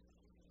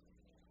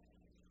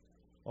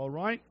 All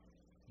right?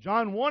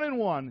 John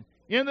 1:1,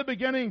 in the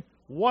beginning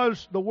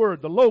was the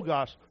Word, the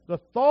Logos, the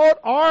thought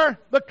or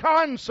the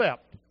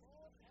concept.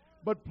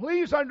 But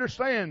please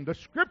understand, the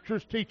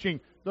Scripture's teaching,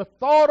 the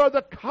thought or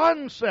the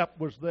concept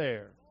was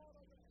there.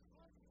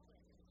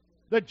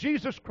 That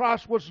Jesus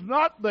Christ was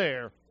not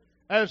there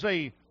as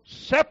a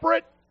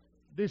separate,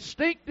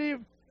 distinctive,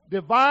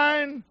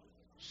 divine,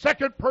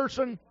 second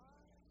person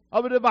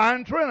of a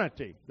divine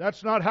Trinity.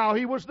 That's not how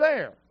He was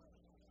there.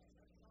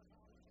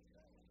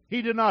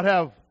 He did not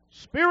have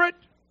spirit,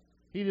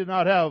 He did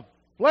not have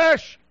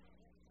flesh,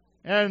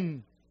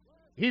 and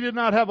He did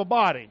not have a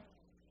body.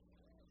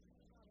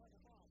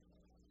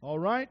 All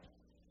right?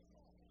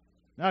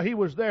 Now, He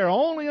was there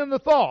only in the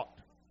thought,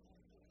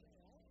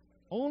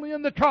 only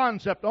in the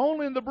concept,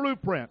 only in the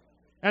blueprint.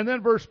 And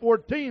then verse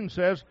 14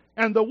 says,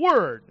 and the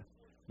Word,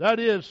 that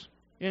is,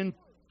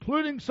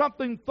 including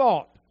something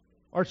thought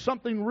or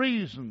something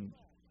reasoned,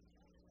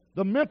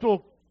 the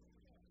mental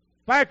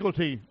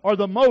faculty or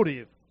the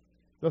motive,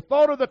 the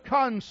thought or the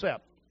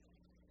concept,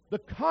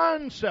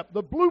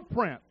 the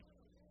blueprint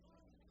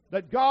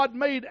that God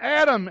made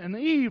Adam and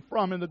Eve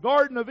from in the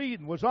Garden of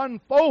Eden was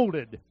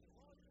unfolded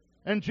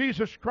And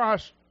Jesus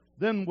Christ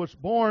then was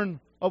born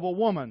of a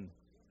woman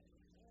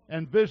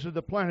and visited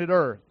the planet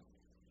Earth.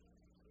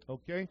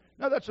 Okay?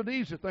 Now that's an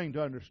easy thing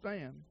to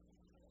understand.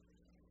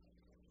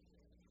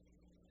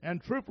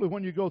 And truthfully,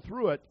 when you go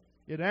through it,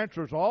 it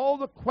answers all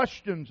the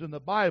questions in the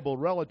Bible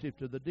relative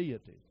to the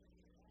deity.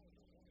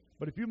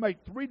 But if you make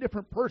three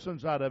different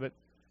persons out of it,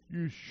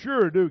 you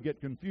sure do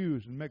get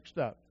confused and mixed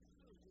up.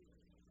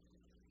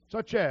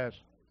 Such as,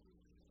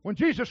 when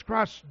Jesus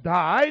Christ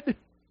died,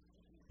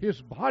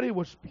 His body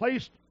was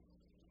placed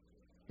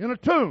in a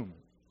tomb.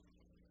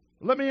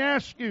 Let me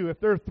ask you, if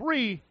there are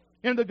three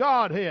in the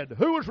Godhead,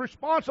 who is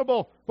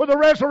responsible for the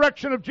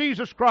resurrection of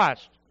Jesus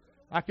Christ?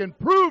 I can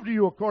prove to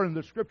you, according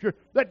to the Scripture,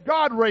 that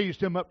God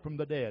raised Him up from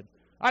the dead.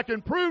 I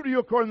can prove to you,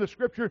 according to the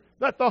Scripture,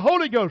 that the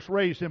Holy Ghost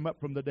raised Him up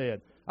from the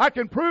dead. I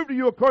can prove to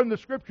you, according to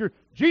the Scripture,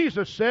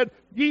 Jesus said,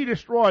 "Ye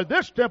destroy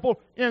this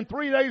temple, in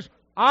 3 days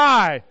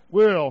I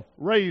will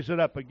raise it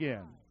up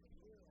again."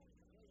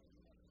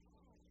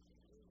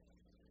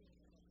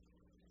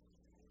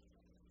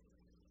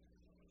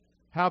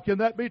 How can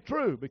that be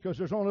true? Because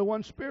there's only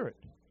one Spirit.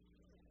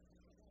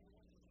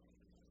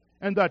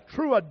 And the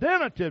true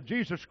identity of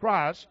Jesus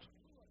Christ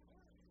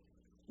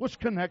was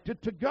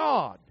connected to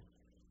God,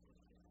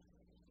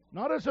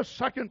 not as a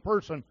second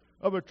person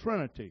of a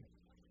Trinity.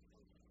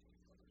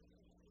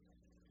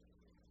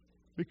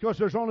 Because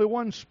there's only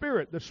one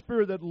Spirit. The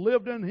Spirit that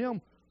lived in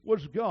Him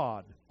was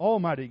God,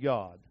 Almighty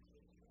God.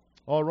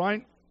 All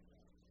right?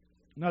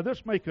 Now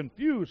this may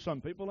confuse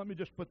some people. Let me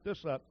just put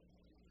this up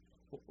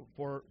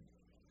for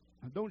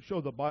don't show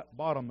the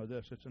bottom of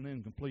this. It's an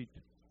incomplete.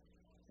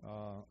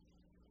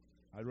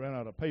 I ran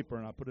out of paper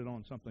and I put it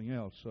on something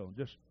else. So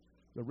just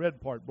the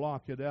red part,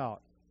 block it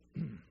out.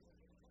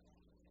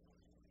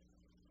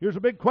 Here's a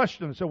big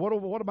question. So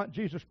what about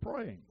Jesus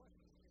praying?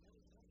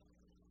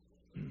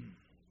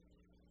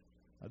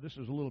 Now, this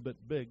is a little bit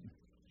big.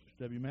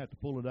 Debbie, you may have to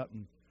pull it up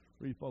and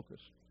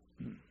refocus.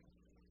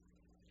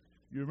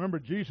 You remember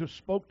Jesus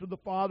spoke to the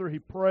Father. He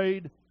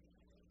prayed.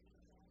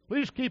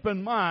 Please keep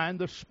in mind,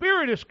 the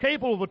Spirit is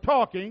capable of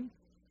talking.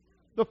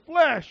 The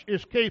flesh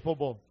is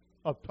capable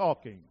of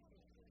talking.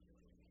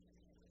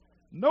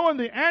 Knowing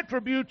the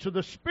attributes of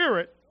the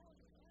Spirit,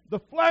 the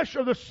flesh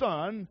of the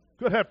Son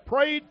could have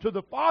prayed to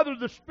the Father of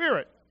the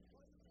Spirit.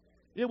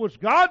 It was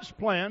God's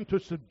plan to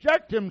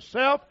subject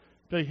Himself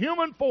to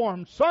human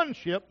form,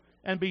 sonship,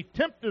 and be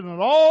tempted in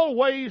all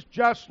ways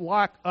just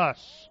like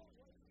us,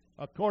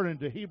 according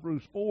to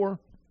Hebrews 4,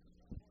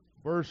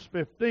 verse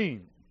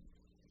 15.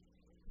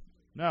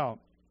 Now,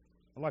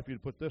 I'd like for you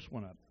to put this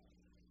one up.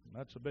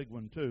 That's a big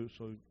one too,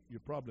 so you're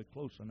probably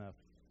close enough.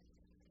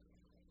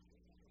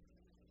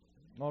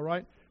 All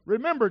right?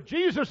 Remember,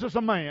 Jesus as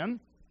a man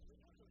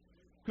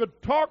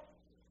could talk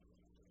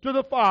to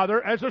the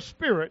Father as a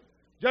spirit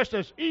just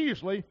as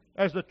easily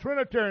as the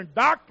Trinitarian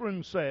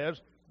doctrine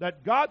says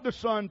that God the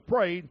Son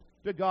prayed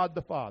to God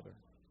the Father.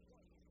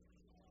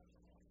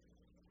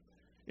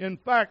 In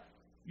fact,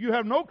 you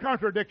have no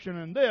contradiction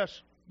in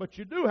this, but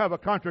you do have a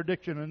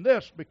contradiction in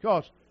this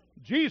because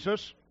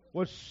Jesus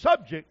was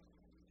subject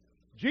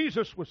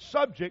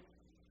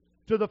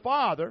to the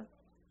Father,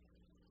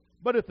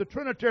 but if the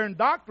Trinitarian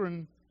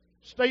doctrine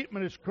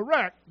statement is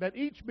correct, that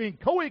each being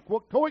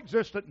co-equal,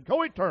 co-existent, and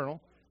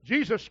co-eternal,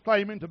 Jesus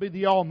claiming to be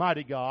the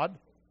Almighty God,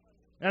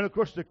 and of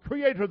course the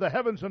Creator of the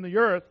heavens and the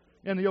earth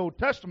in the Old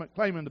Testament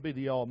claiming to be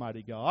the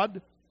Almighty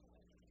God,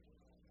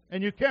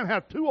 and you can't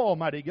have two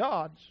Almighty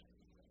Gods.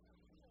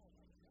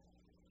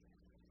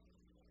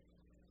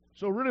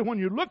 So really when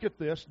you look at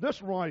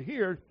this right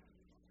here,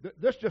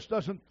 this just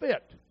doesn't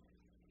fit.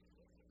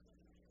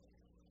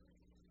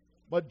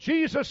 But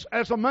Jesus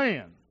as a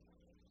man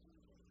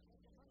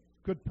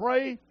could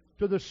pray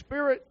to the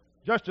Spirit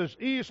just as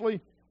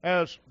easily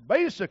as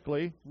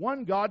basically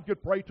one God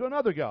could pray to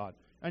another God.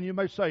 And you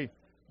may say,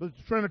 but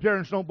the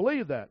Trinitarians don't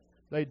believe that.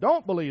 They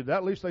don't believe that,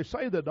 at least they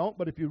say they don't,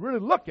 but if you really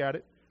look at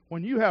it,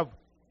 when you have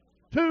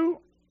 2,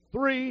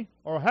 3,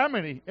 or how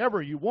many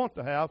ever you want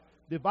to have,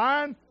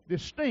 divine,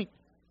 distinct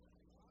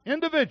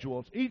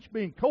individuals, each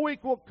being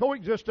co-equal,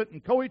 co-existent,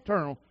 and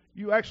co-eternal,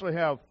 you actually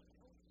have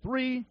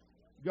 3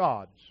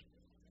 gods.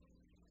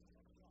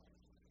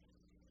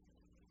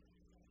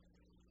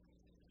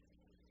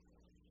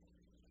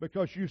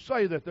 Because you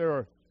say that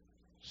they're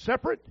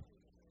separate,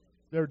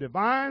 they're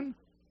divine,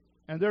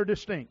 and they're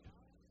distinct.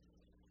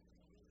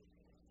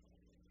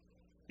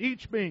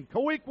 Each being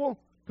co-equal,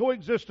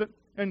 co-existent,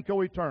 and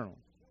co-eternal.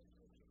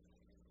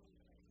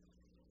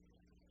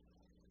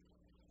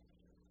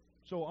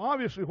 So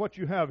obviously what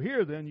you have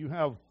here then, you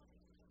have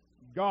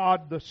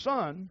God the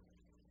Son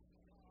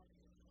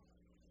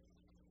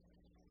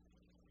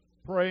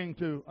praying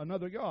to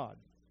another God.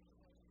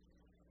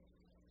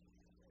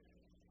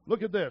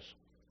 Look at this.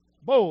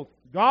 Both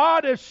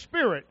God as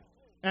Spirit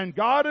and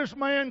God as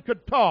man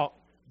could talk.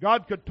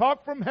 God could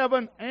talk from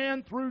heaven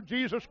and through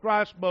Jesus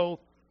Christ both,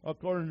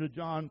 according to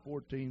John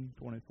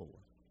 14:24.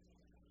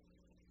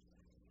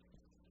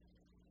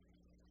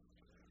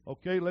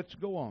 Okay, let's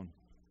go on.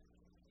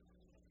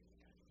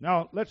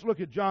 Now, let's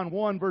look at John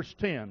 1, verse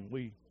 10.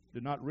 We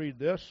did not read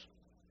this.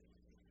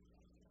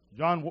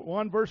 John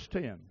 1, verse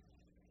 10.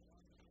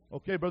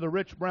 Okay, Brother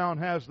Rich Brown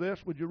has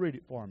this. Would you read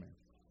it for me?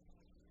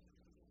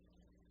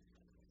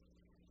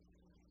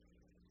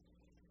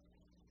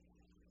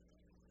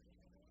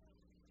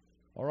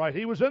 All right,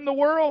 He was in the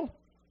world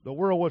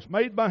was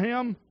made by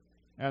Him,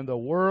 and the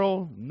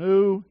world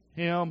knew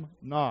Him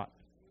not.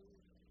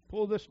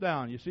 Pull this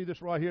down. You see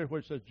this right here where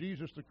it says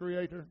Jesus the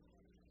Creator?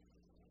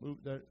 Move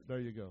there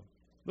you go.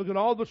 Look at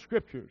all the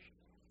Scriptures.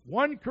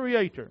 One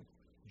Creator.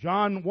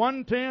 John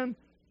 1:10,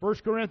 1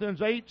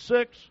 Corinthians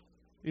 8:6,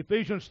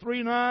 Ephesians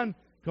 3:9,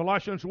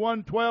 Colossians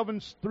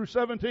 1:12 through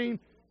 17,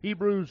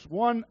 Hebrews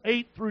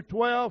 1:8 through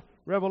 12,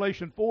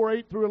 Revelation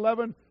 4:8 through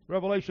 11,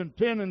 Revelation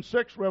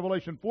 10:6,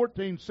 Revelation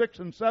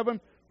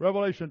 14:6-7,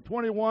 Revelation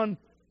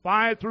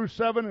 21:5 through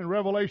 7, and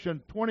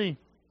Revelation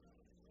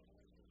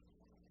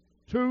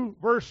 22,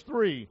 verse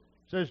 3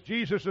 says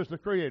Jesus is the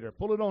Creator.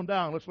 Pull it on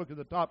down. Let's look at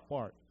the top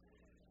part.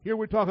 Here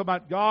we talk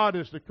about God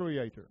as the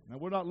Creator. Now,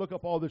 we'll not look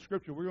up all this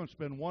Scripture. We're going to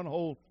spend one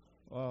whole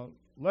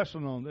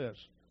lesson on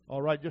this.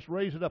 All right, just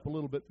raise it up a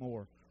little bit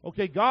more.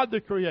 Okay, God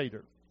the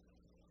Creator.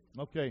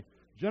 Okay,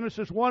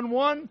 Genesis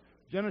 1:1,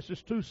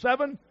 Genesis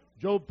 2:7,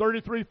 Job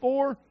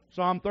 33:4,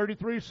 Psalm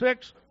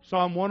 33:6,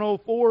 Psalm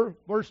 104,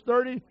 verse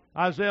 30,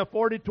 Isaiah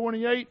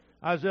 40:28,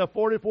 Isaiah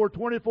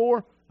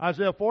 44:24,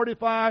 Isaiah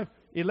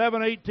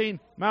 45:11-18,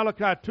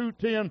 Malachi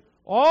 2:10.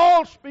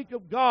 All speak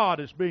of God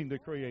as being the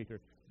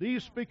Creator.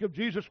 These speak of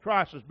Jesus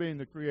Christ as being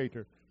the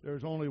Creator.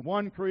 There's only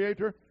one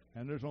Creator,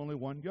 and there's only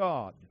one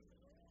God.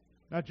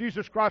 Now,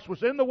 Jesus Christ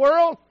was in the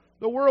world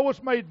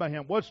was made by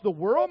Him. Was the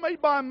world made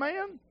by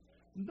man?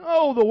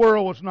 No, the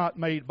world was not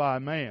made by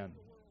man.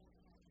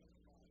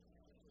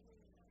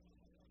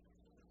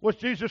 Was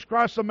Jesus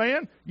Christ a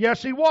man?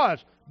 Yes, He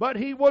was. But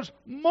He was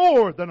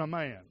more than a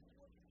man.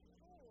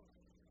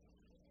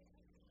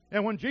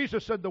 And when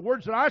Jesus said, the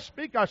words that I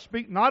speak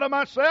not of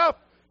myself,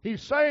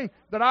 He's saying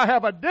that I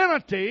have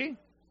identity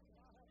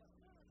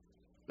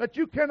that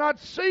you cannot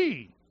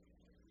see.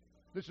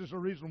 This is the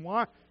reason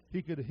why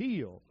He could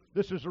heal.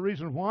 This is the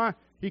reason why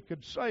He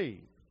could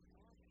save.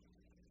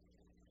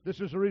 This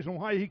is the reason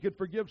why He could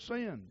forgive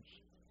sins.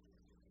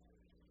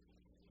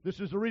 This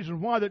is the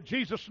reason why that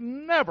Jesus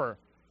never,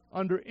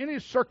 under any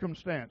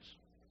circumstance,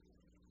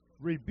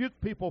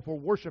 rebuked people for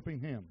worshiping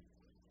Him.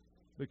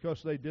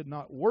 Because they did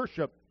not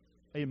worship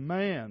a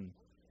man.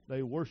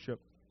 They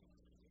worshiped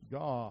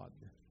God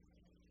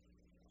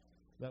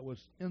that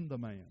was in the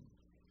man.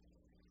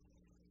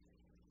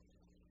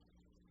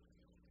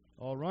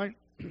 All right?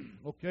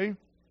 Okay.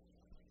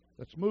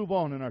 Let's move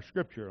on in our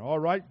Scripture. All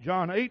right,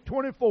 John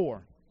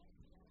 8:24.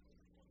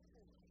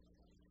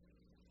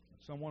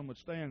 If someone would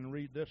stand and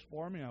read this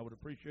for me, I would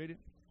appreciate it.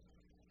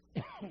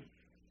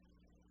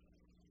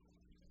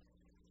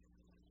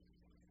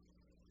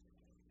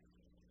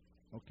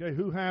 Okay,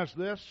 who has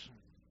this?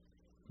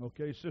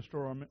 Okay,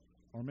 Sister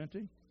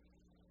Armenti.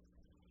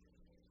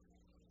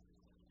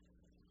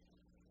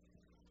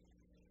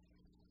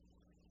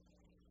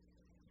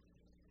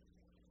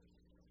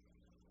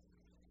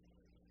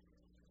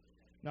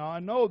 Now, I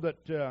know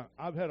that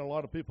I've had a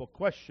lot of people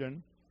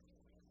question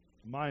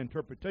my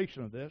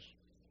interpretation of this,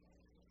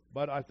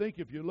 but I think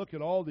if you look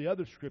at all the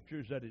other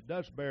Scriptures that it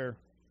does bear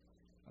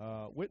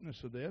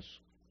witness of this.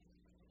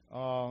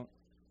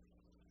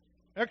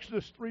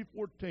 Exodus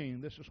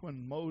 3:14, this is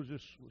when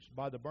Moses was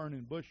by the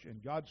burning bush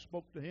and God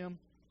spoke to him.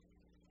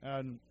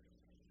 And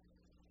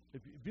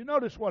if you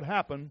notice what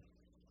happened,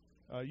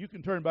 you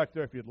can turn back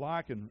there if you'd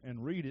like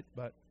and read it,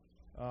 but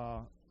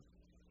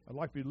I'd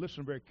like for you to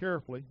listen very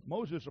carefully.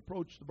 Moses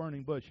approached the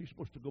burning bush. He's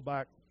supposed to go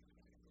back,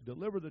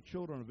 deliver the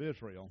children of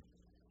Israel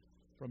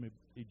from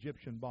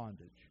Egyptian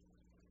bondage.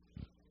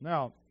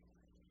 Now,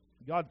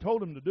 God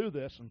told him to do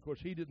this, and of course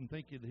he didn't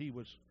think that he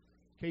was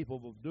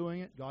capable of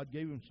doing it. God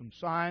gave him some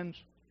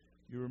signs.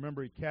 You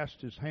remember he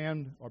cast his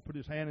hand, or put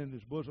his hand in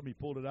his bosom, he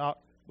pulled it out.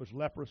 It was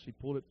leprous. He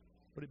put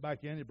it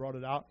back in, he brought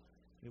it out.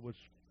 It was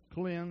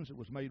cleansed, it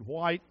was made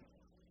white,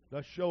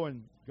 thus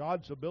showing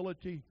God's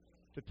ability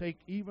to take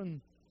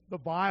even the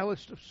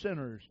vilest of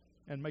sinners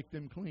and make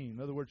them clean. In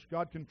other words,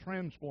 God can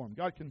transform,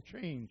 God can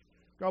change.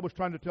 God was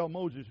trying to tell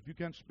Moses, if you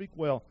can't speak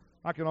well,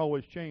 I can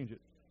always change it.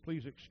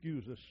 Please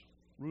excuse this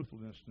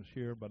ruthlessness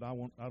here, but I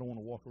don't want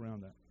to walk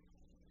around that.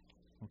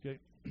 Okay?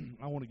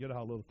 I want to get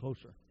out a little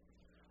closer.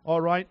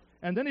 All right?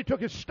 And then he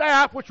took his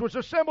staff, which was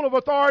a symbol of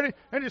authority,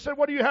 and he said,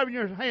 what do you have in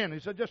your hand? He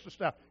said, just a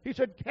staff. He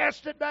said,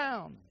 cast it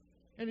down.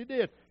 And he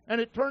did. And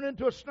it turned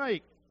into a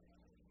snake.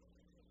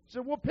 He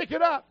said, well, pick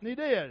it up. And he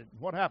did.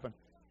 What happened?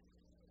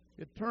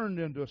 It turned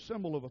into a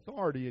symbol of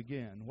authority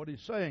again. What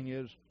he's saying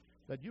is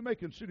that you may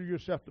consider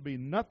yourself to be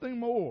nothing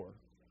more,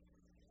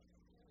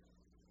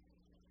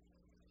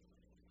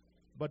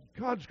 but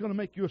God's going to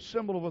make you a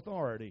symbol of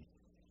authority.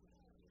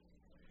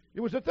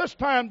 It was at this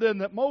time then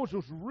that Moses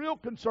was real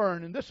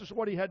concerned, and this is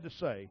what he had to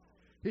say.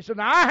 He said,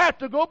 now I have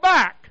to go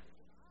back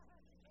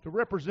to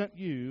represent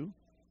you,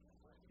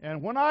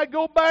 and when I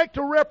go back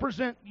to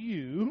represent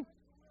you,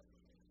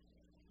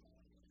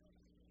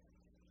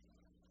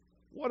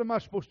 what am I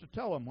supposed to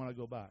tell them when I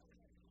go back?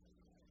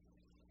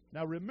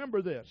 Now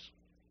remember this.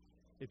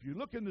 if you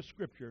look in the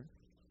Scripture,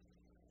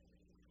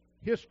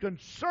 his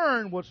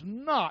concern was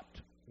not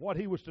what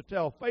he was to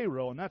tell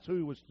Pharaoh, and that's who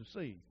he was to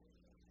see.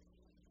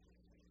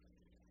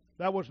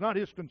 That was not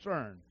his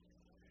concern.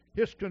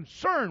 His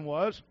concern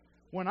was,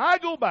 when I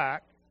go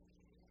back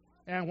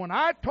and when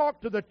I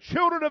talk to the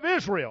children of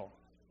Israel,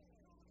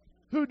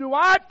 who do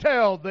I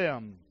tell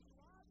them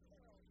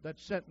that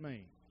sent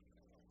me?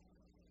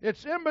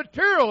 It's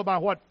immaterial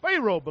about what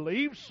Pharaoh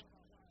believes,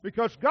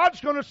 because God's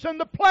going to send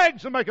the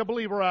plagues and make a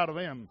believer out of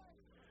him.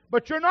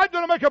 But you're not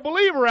going to make a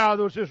believer out of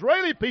those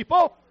Israeli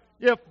people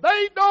if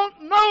they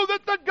don't know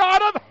that the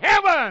God of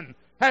heaven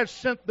has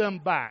sent them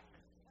back.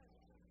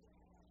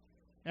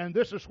 And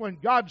this is when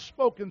God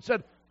spoke and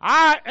said,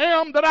 I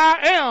am that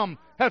I am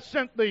has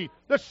sent thee.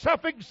 The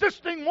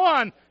self-existing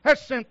one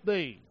has sent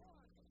thee.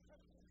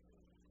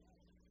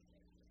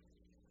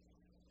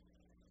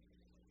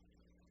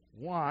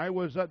 Why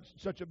was that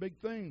such a big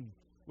thing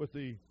with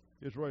the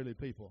Israeli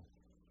people?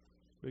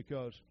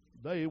 Because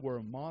they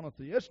were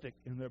monotheistic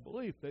in their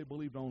belief. They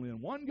believed only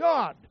in one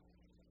God.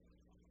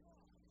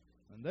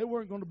 And they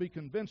weren't going to be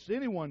convinced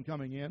anyone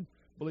coming in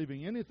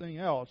believing anything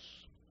else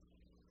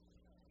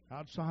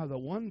outside the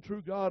one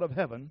true God of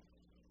heaven.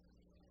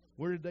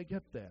 Where did they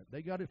get that?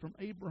 They got it from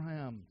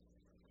Abraham.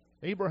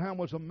 Abraham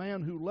was a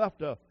man who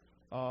left a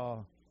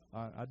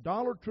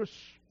idolatrous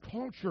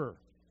culture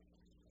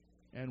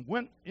and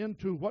went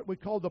into what we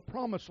call the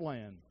Promised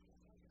Land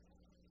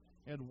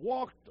and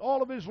walked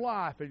all of his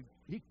life, and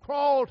he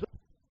crawled to the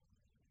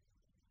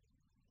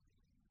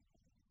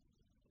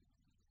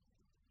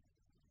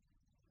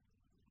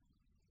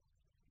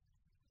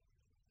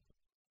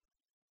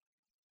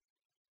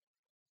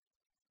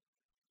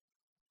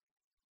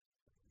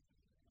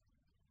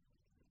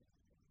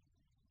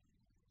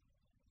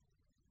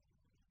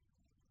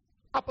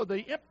top of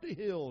the empty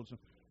hills and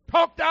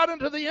talked out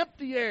into the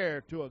empty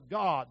air to a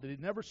God that he'd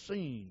never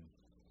seen.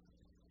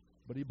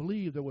 But he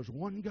believed there was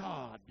one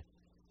God.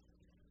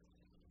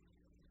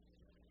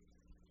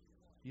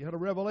 He had a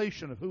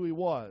revelation of who he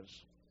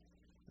was,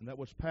 and that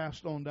was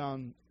passed on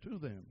down to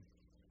them.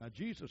 Now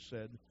Jesus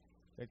said,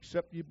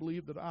 except ye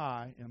believe that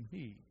I am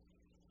he.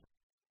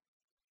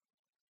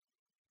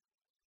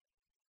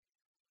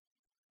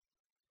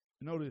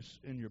 Notice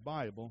in your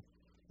Bible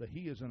that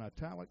he is in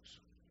italics,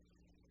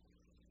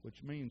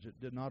 which means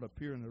it did not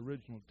appear in the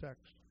original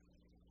text.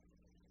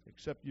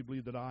 Except you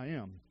believe that I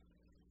am,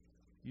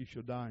 you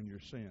shall die in your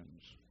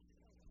sins.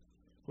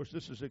 Of course,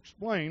 this is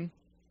explained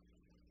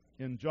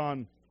in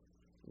John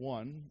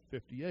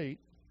 1:58.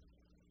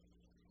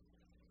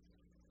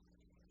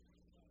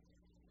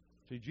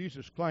 See,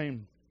 Jesus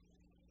claimed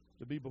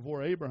to be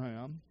before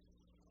Abraham.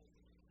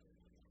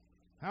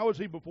 How is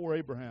he before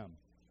Abraham?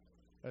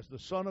 As the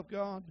Son of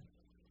God?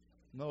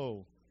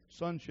 No.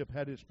 Sonship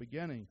had its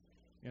beginning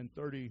in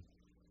 33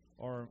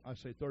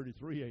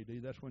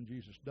 AD. That's when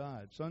Jesus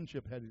died.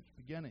 Sonship had its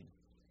beginning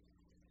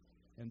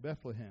in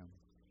Bethlehem.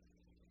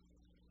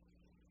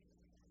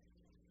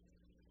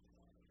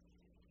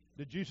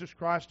 Did Jesus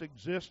Christ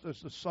exist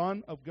as the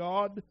Son of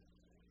God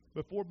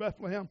before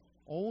Bethlehem?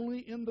 Only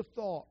in the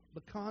thought,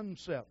 the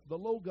concept, the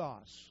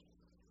logos,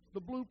 the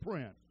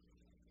blueprint.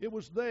 It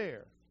was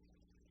there.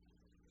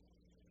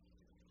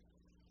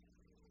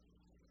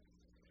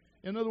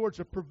 In other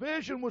words, a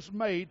provision was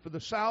made for the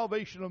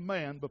salvation of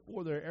man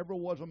before there ever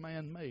was a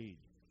man made.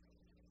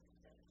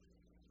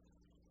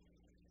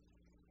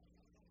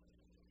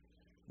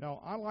 Now,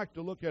 I like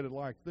to look at it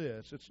like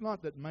this. It's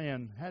not that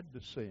man had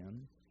to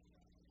sin,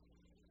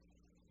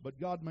 but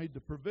God made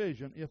the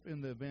provision if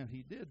in the event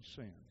he did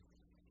sin.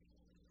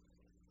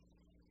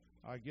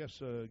 I guess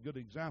a good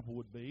example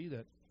would be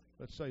that,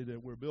 let's say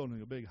that we're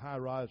building a big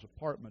high-rise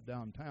apartment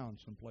downtown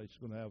someplace. It's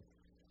going to have,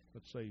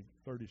 let's say,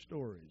 30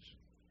 stories.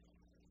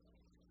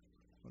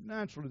 But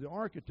naturally, the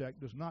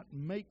architect does not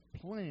make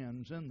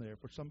plans in there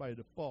for somebody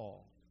to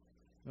fall.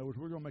 In other words,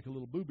 we're going to make a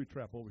little booby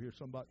trap over here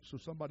so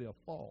somebody will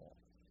fall.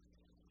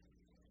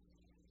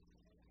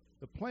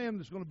 The plan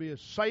is going to be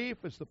as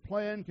safe as the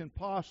plan can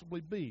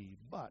possibly be.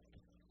 But,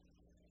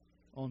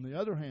 on the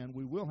other hand,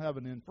 we will have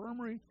an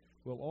infirmary.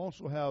 We'll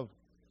also have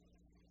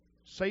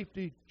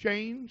safety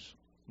chains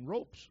and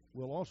ropes.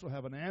 We'll also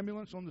have an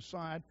ambulance on the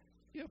side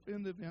if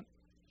in the event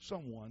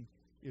someone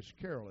is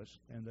careless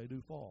and they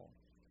do fall.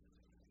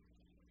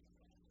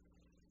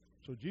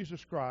 So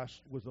Jesus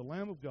Christ was the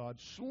Lamb of God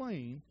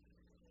slain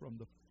from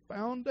the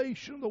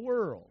foundation of the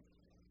world.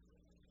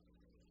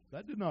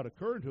 That did not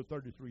occur until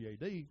 33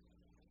 A.D.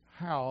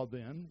 How,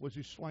 then, was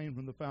he slain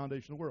from the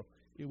foundation of the world?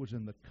 It was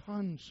in the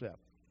concept.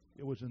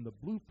 It was in the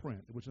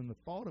blueprint. It was in the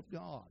thought of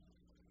God.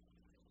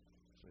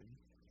 See?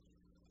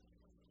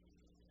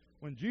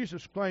 When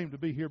Jesus claimed to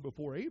be here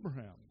before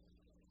Abraham,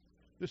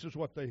 this is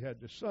what they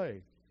had to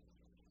say.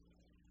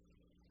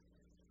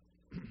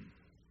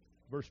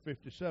 Verse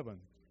 57.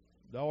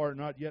 Thou art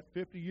not yet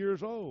 50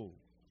 years old.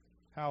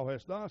 How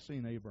hast thou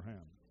seen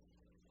Abraham?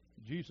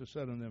 Jesus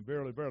said unto them,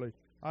 Verily, verily,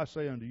 I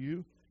say unto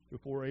you,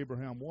 before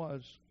Abraham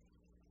was,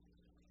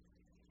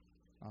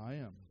 I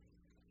am.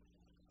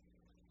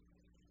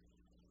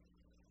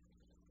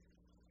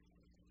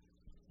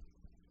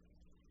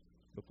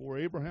 before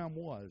Abraham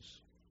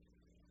was,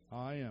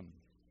 I am.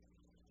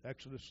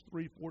 Exodus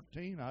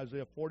 3:14,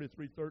 Isaiah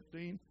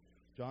 43:13,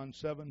 John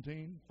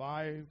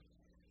 17:5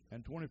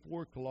 and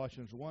 24,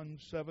 Colossians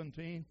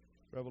 1:17,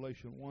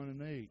 Revelation 1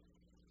 and 8.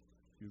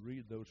 If you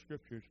read those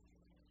scriptures,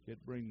 it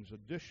brings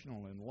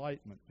additional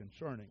enlightenment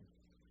concerning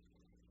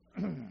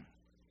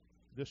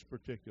this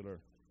particular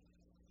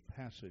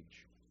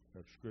passage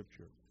of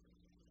Scripture.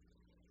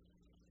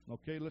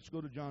 Okay, let's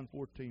go to John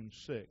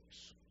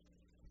 14:6.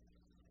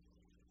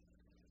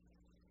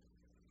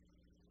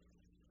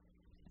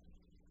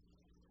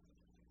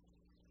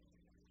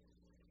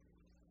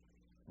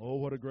 Oh,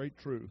 what a great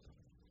truth.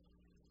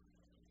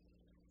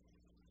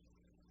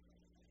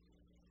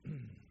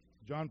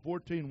 John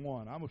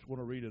 14:1. I just want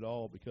to read it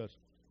all because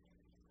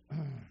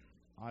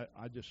I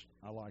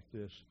like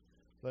this.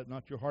 Let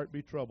not your heart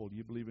be troubled.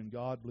 You believe in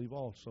God, believe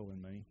also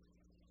in me.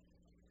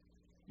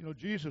 You know,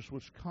 Jesus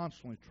was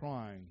constantly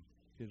trying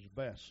his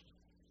best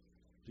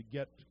to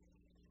get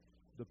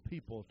the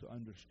people to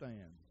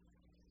understand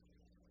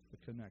the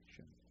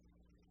connection.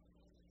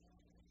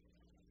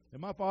 In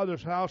my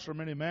Father's house are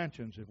many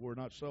mansions. If it were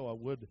not so, I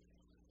would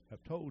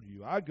have told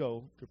you. I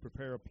go to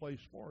prepare a place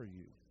for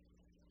you.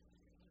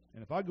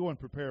 And if I go and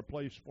prepare a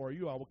place for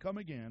you, I will come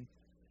again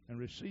and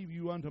receive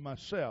you unto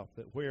myself,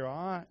 that where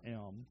I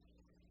am,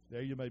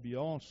 there you may be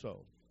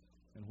also.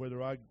 And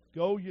whither I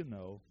go, you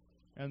know,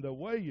 and the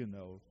way you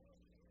know.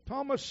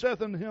 Thomas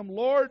saith unto him,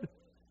 Lord,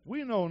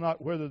 we know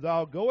not whither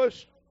thou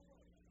goest,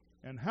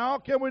 and how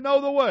can we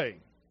know the way?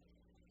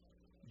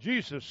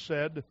 Jesus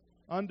said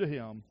unto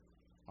him,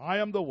 I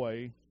am the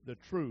way, the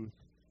truth,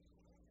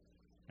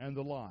 and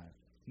the life.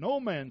 No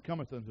man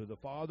cometh unto the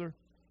Father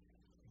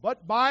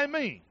but by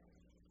me.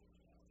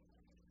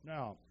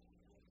 Now,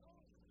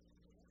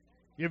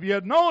 if you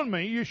had known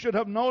me, you should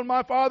have known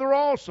my Father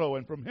also,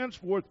 and from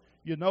henceforth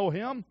you know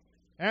him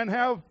and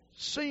have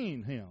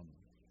seen him.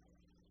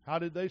 How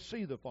did they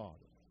see the Father?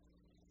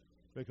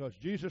 Because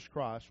Jesus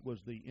Christ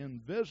was the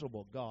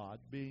invisible God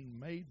being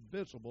made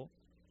visible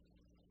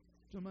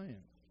to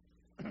man.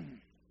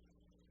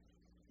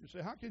 You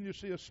say, how can you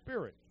see a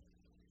spirit?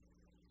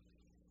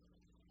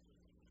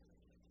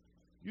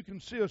 You can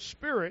see a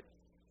spirit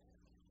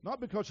not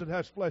because it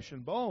has flesh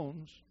and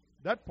bones.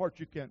 That part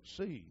you can't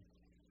see.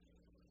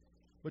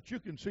 But you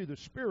can see the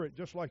spirit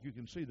just like you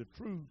can see the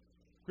true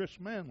Chris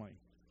Manley.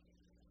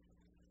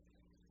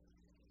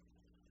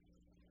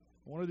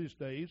 One of these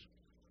days,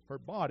 her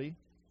body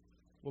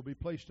will be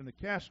placed in a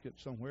casket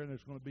somewhere, and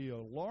there's going to be a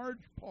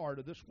large part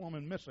of this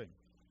woman missing.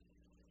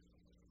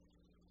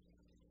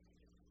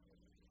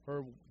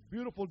 Her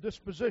beautiful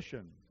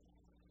disposition,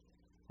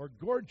 her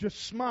gorgeous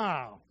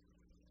smile.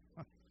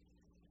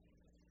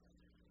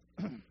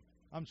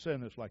 I'm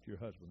saying this like your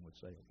husband would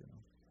say it, you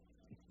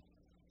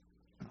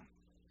know.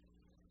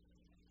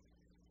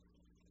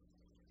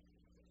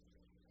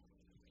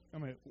 I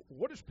mean,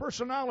 what is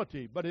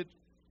personality? But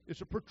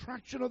it's a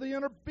protraction of the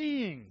inner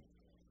being.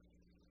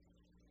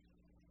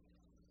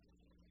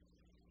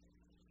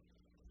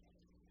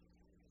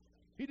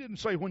 He didn't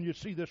say when you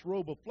see this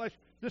robe of flesh,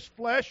 this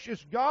flesh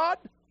is God.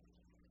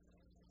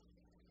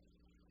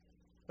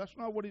 That's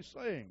not what he's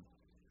saying.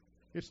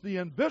 It's the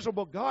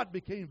invisible God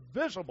became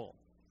visible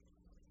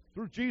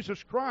through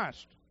Jesus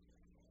Christ.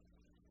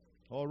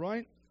 All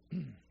right?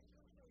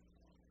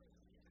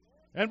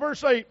 And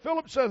verse 8,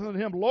 Philip saith unto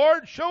him,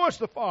 Lord, show us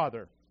the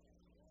Father,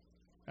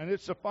 and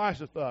it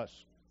sufficeth us.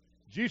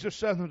 Jesus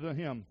saith unto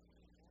him,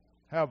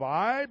 Have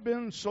I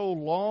been so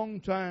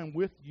long time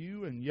with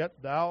you, and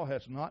yet thou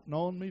hast not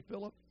known me,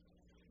 Philip?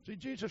 See,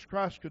 Jesus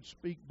Christ could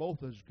speak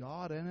both as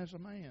God and as a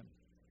man.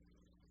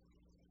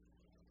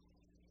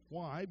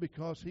 Why?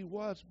 Because he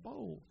was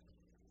both.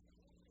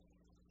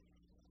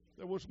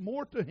 There was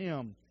more to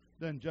him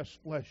than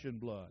just flesh and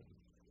blood.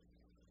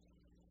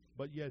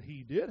 But yet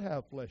he did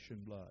have flesh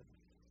and blood.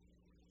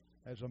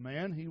 As a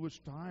man, he was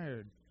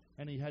tired,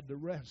 and he had to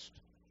rest.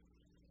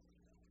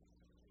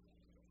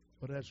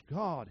 But as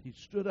God, he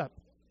stood up.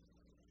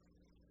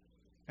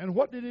 And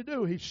what did he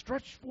do? He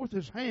stretched forth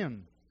his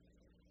hand.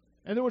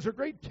 And there was a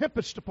great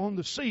tempest upon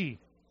the sea.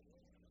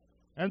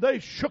 And they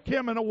shook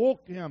him and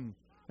awoke him.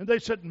 And they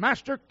said,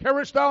 Master,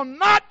 carest thou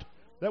not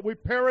that we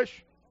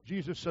perish?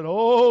 Jesus said,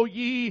 O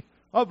ye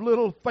of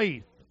little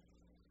faith.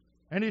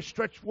 And he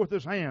stretched forth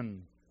his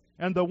hand.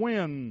 And the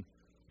wind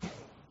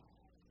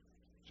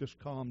just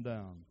calmed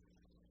down.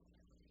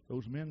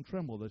 Those men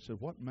trembled. They said,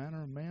 What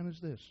manner of man is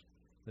this,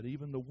 that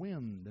even the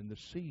wind and the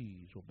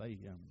seas obey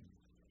him?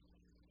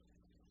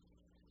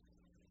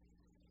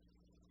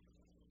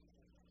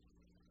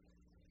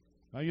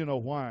 Now you know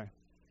why.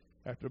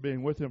 After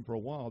being with him for a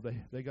while,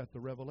 they got the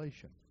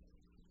revelation.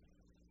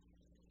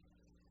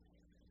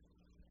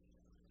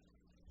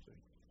 See?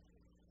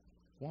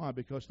 Why?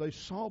 Because they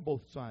saw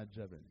both sides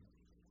of him.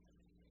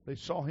 They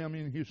saw him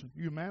in his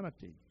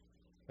humanity,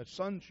 as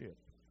sonship.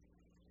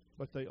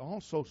 But they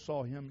also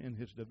saw him in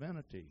his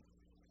divinity,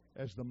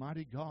 as the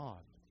mighty God,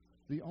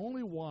 the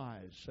only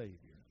wise Savior.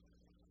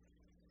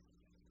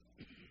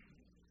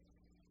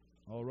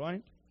 All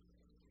right?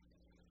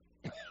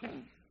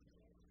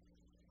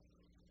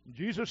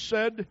 Jesus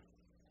said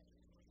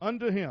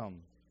unto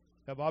him,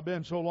 Have I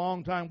been so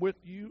long time with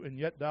you, and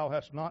yet thou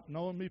hast not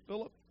known me,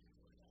 Philip?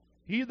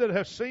 He that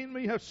hath seen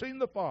me hath seen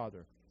the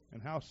Father.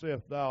 And how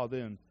sayest thou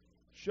then,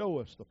 Show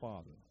us the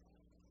Father?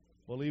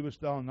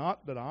 Believest thou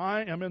not that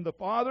I am in the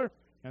Father,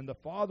 and the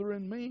Father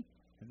in me?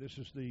 And this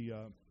is the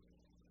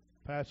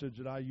passage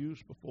that I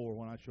used before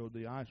when I showed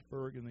the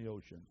iceberg in the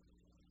ocean.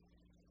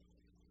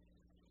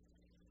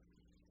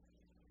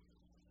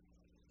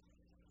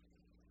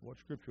 What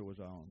scripture was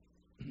I on?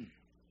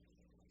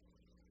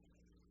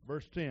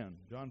 Verse 10,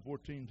 John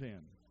 14:10.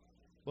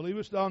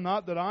 Believest thou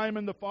not that I am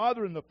in the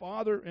Father, and the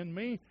Father in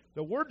me?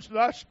 The words that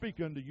I speak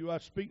unto you, I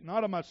speak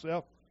not of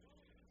myself,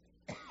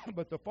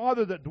 but the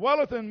Father that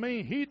dwelleth in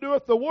me, he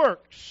doeth the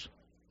works.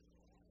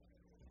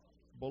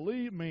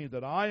 Believe me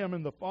that I am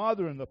in the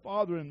Father, and the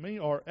Father in me,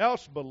 or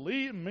else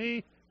believe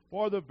me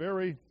for the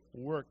very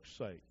work's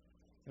sake.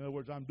 In other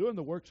words, I'm doing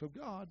the works of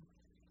God.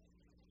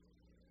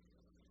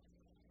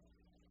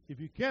 If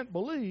you can't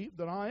believe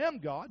that I am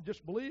God,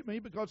 just believe me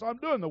because I'm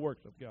doing the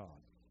works of God.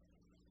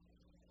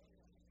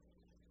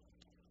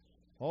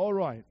 All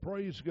right,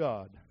 praise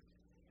God.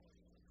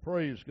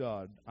 Praise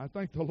God. I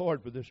thank the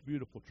Lord for this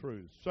beautiful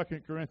truth.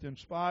 2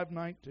 Corinthians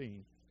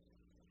 5:19.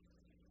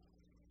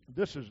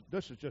 This is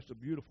just a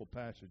beautiful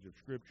passage of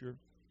Scripture.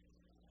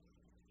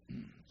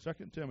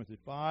 2 Timothy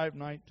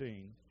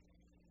 5:19.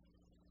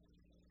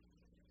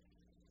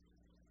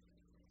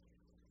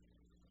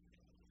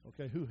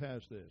 Okay, who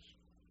has this?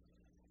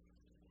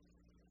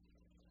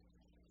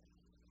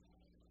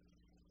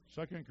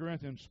 2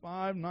 Corinthians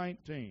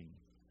 5:19.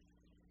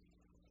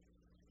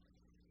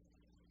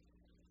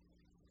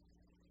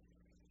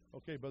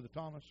 Okay, Brother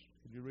Thomas,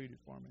 could you read it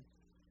for me?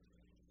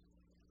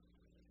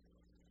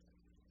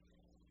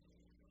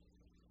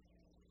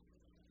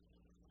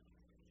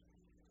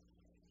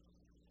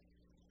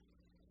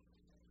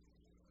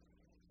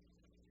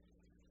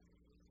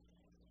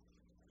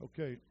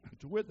 Okay,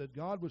 to wit that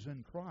God was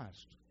in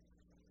Christ,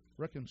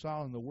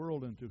 reconciling the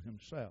world unto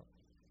himself.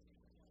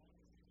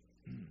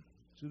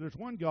 See, there's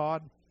one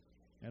God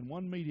and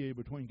one mediator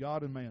between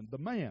God and man. The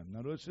man.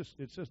 Now, it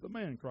says the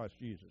man, Christ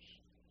Jesus.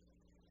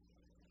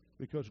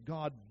 Because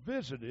God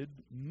visited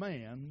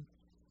man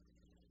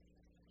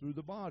through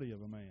the body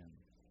of a man.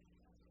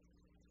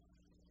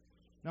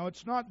 Now,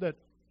 it's not that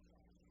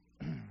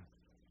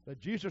that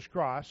Jesus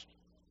Christ,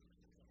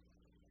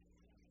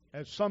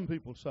 as some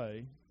people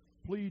say,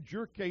 pleads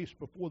your case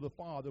before the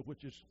Father,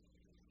 which is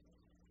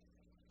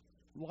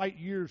light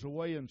years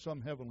away in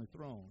some heavenly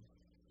throne.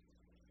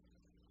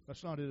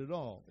 That's not it at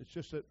all. It's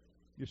just that,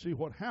 you see,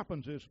 what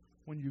happens is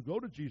when you go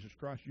to Jesus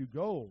Christ, you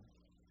go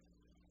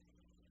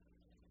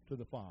to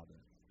the Father.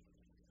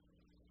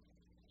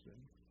 See?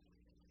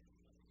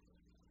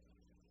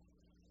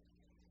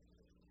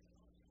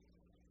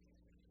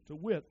 To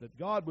wit, that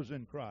God was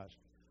in Christ,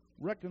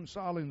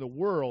 reconciling the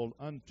world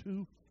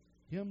unto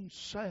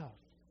himself.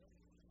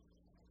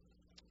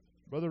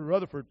 Brother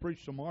Rutherford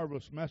preached a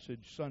marvelous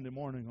message Sunday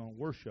morning on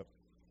worship,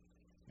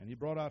 and he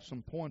brought out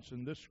some points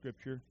in this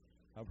scripture.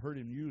 I've heard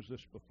him use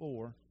this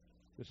before.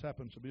 This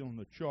happens to be on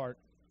the chart.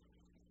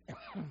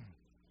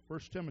 1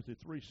 Timothy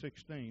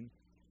 3:16.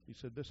 He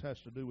said this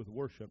has to do with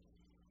worship.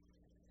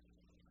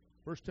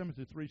 1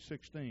 Timothy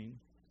 3:16.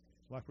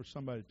 I'd like for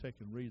somebody to take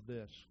and read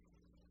this.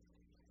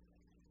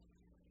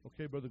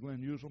 Okay, Brother Glenn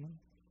Uselman.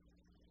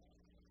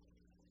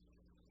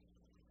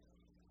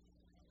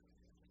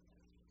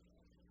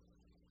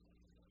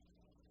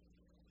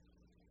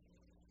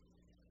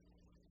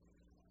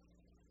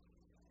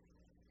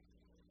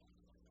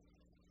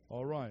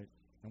 All right.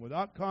 And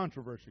without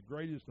controversy,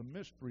 great is the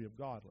mystery of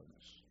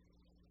godliness.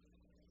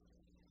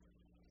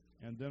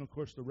 And then, of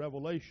course, the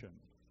revelation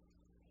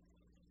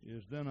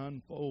is then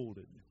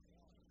unfolded.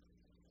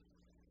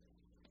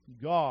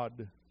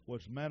 God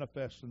was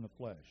manifest in the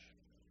flesh,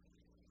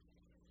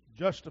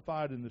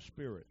 justified in the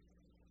Spirit,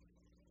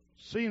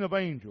 seen of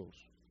angels,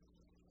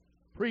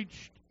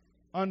 preached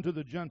unto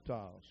the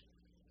Gentiles,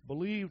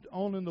 believed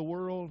on in the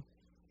world,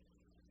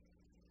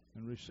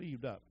 and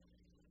received up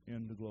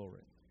into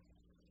glory.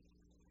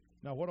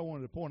 Now, what I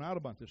wanted to point out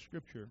about this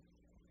scripture,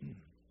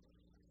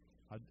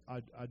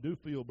 I do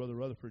feel, Brother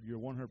Rutherford, you're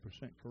 100%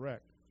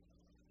 correct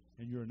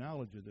in your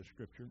analogy of this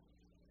scripture.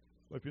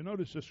 But if you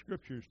notice, this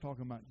scripture is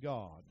talking about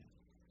God.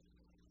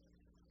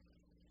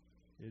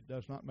 It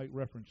does not make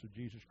reference to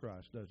Jesus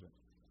Christ, does it?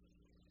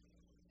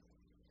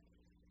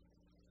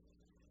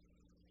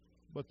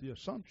 But the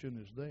assumption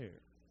is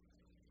there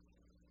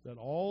that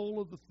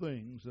all of the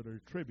things that are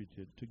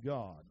attributed to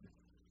God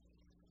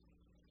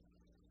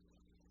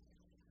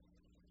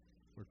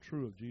are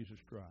true of Jesus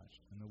Christ.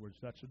 In other words,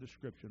 that's a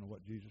description of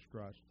what Jesus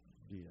Christ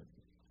did.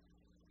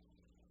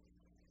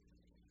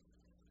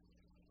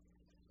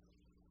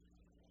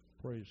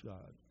 Praise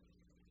God.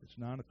 It's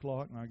 9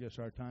 o'clock, and I guess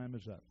our time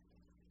is up.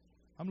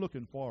 I'm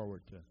looking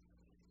forward to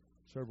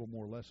several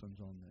more lessons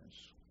on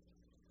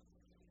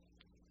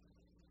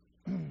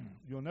this.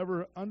 You'll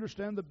never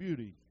understand the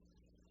beauty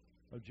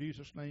of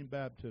Jesus' name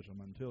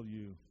baptism until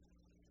you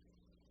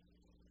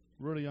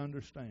really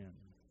understand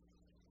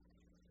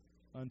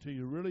until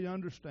you really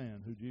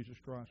understand who Jesus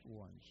Christ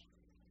was.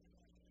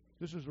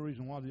 This is the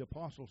reason why the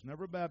apostles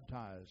never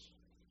baptized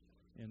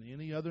in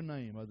any other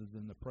name other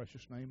than the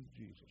precious name of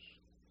Jesus.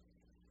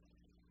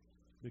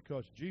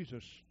 Because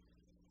Jesus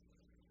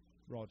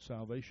brought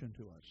salvation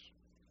to us.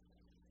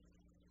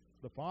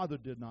 The Father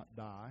did not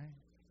die.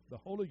 The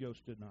Holy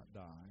Ghost did not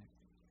die.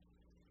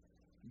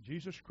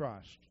 Jesus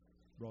Christ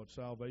brought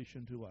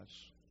salvation to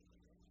us.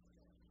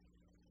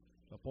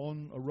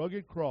 Upon a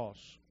rugged cross,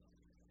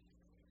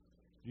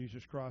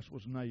 Jesus Christ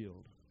was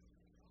nailed.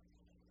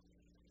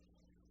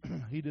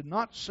 He did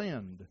not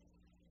send.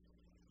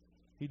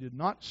 He did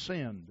not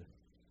send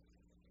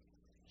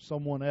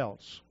someone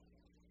else.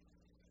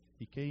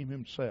 He came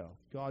himself.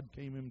 God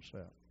came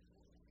himself.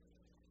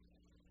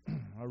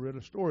 I read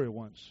a story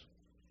once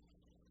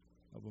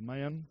of a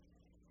man.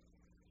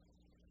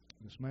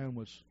 This man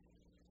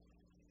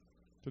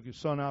took his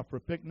son out for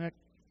a picnic,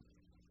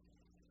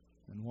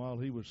 and while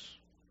he was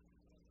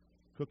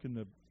cooking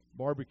the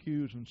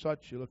barbecues and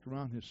such, he looked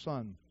around. His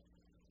son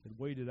had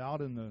waded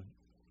out in the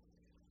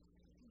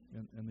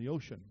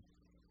ocean.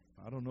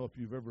 I don't know if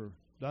you've ever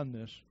done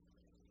this.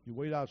 You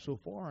wade out so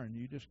far and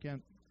you just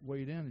can't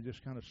wade in. It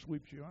just kind of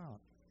sweeps you out.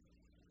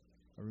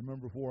 I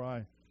remember before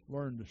I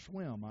learned to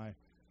swim, I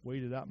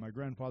waded out my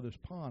grandfather's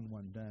pond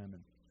one time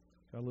and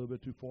got a little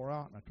bit too far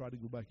out, and I tried to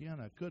go back in.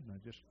 I couldn't. I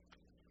just,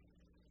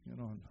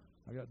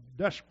 I got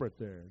desperate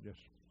there just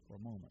for a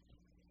moment.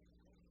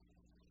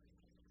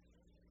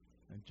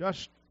 And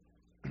just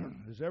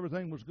as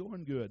everything was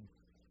going good,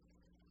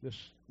 this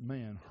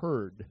man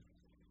heard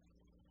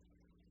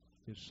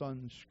his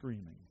son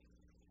screaming.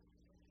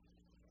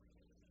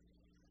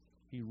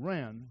 He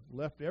ran,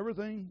 left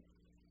everything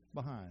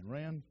behind,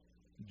 ran,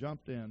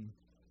 jumped in,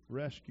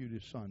 rescued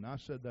his son. Now, I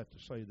said that to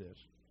say this.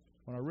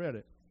 When I read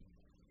it,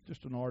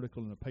 just an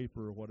article in the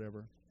paper or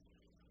whatever,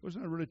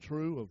 wasn't it really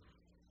true of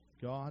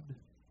God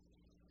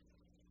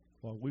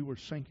while we were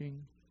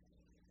sinking?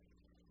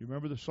 You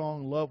remember the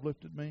song, Love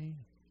Lifted Me?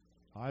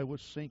 I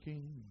was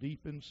sinking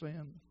deep in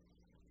sin,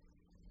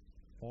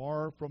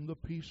 far from the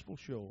peaceful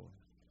shore,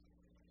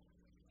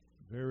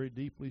 very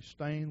deeply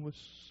stained with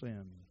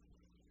sin,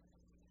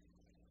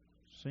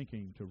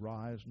 sinking to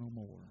rise no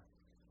more.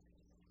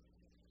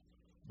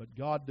 But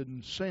God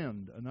didn't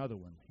send another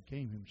one. He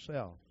came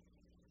himself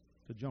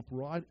to jump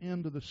right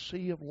into the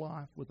sea of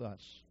life with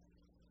us,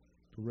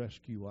 to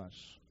rescue us.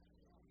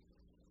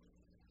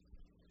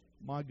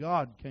 My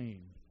God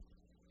came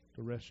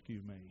to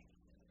rescue me.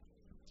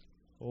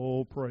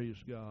 Oh, praise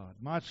God.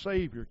 My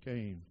Savior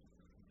came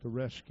to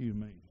rescue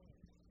me.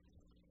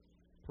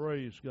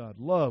 Praise God.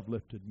 Love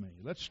lifted me.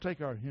 Let's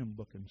take our hymn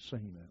book and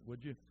sing that,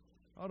 would you?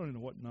 I don't even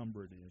know what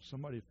number it is.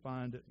 Somebody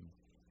find it.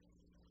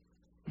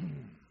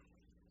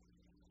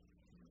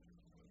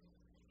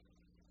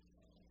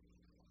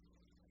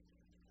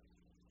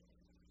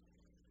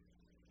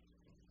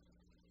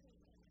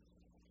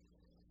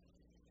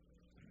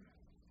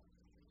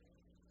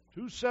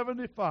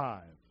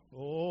 275.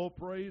 Oh,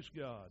 praise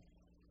God.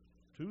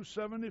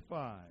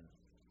 275.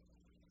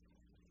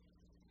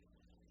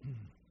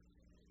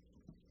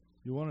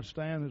 You want to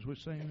stand as we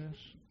sing this?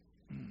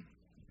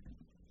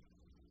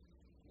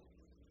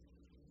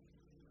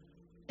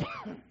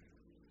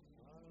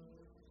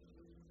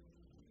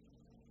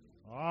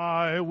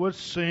 I was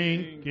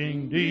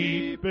sinking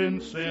deep in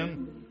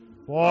sin,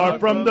 far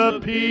from the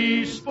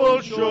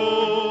peaceful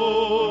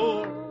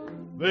shore,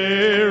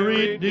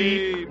 very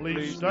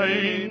deeply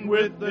stained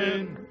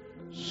within,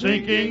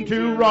 sinking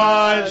to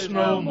rise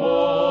no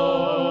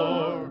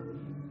more.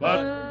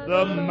 But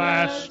the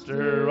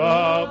master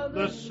of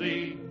the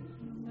sea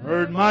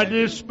heard my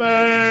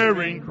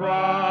despairing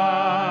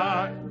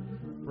cry.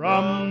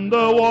 From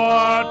the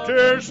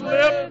waters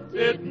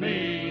lifted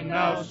me,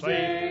 now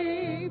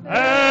safe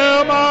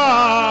am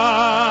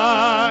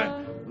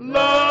I.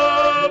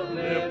 Love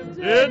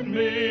lifted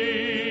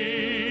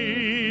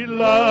me,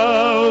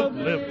 love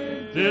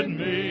lifted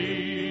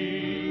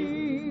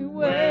me,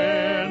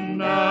 when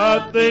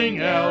nothing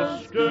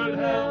else could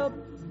help.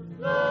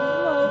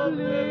 Love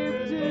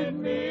lifted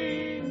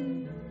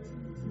me,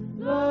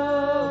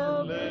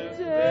 love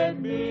lifted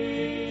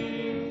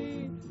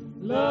me,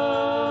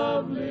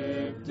 love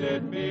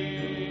lifted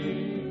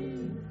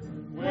me,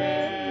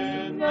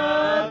 when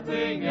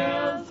nothing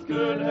else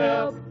could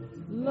help.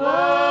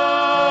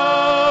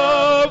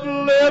 Love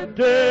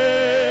lifted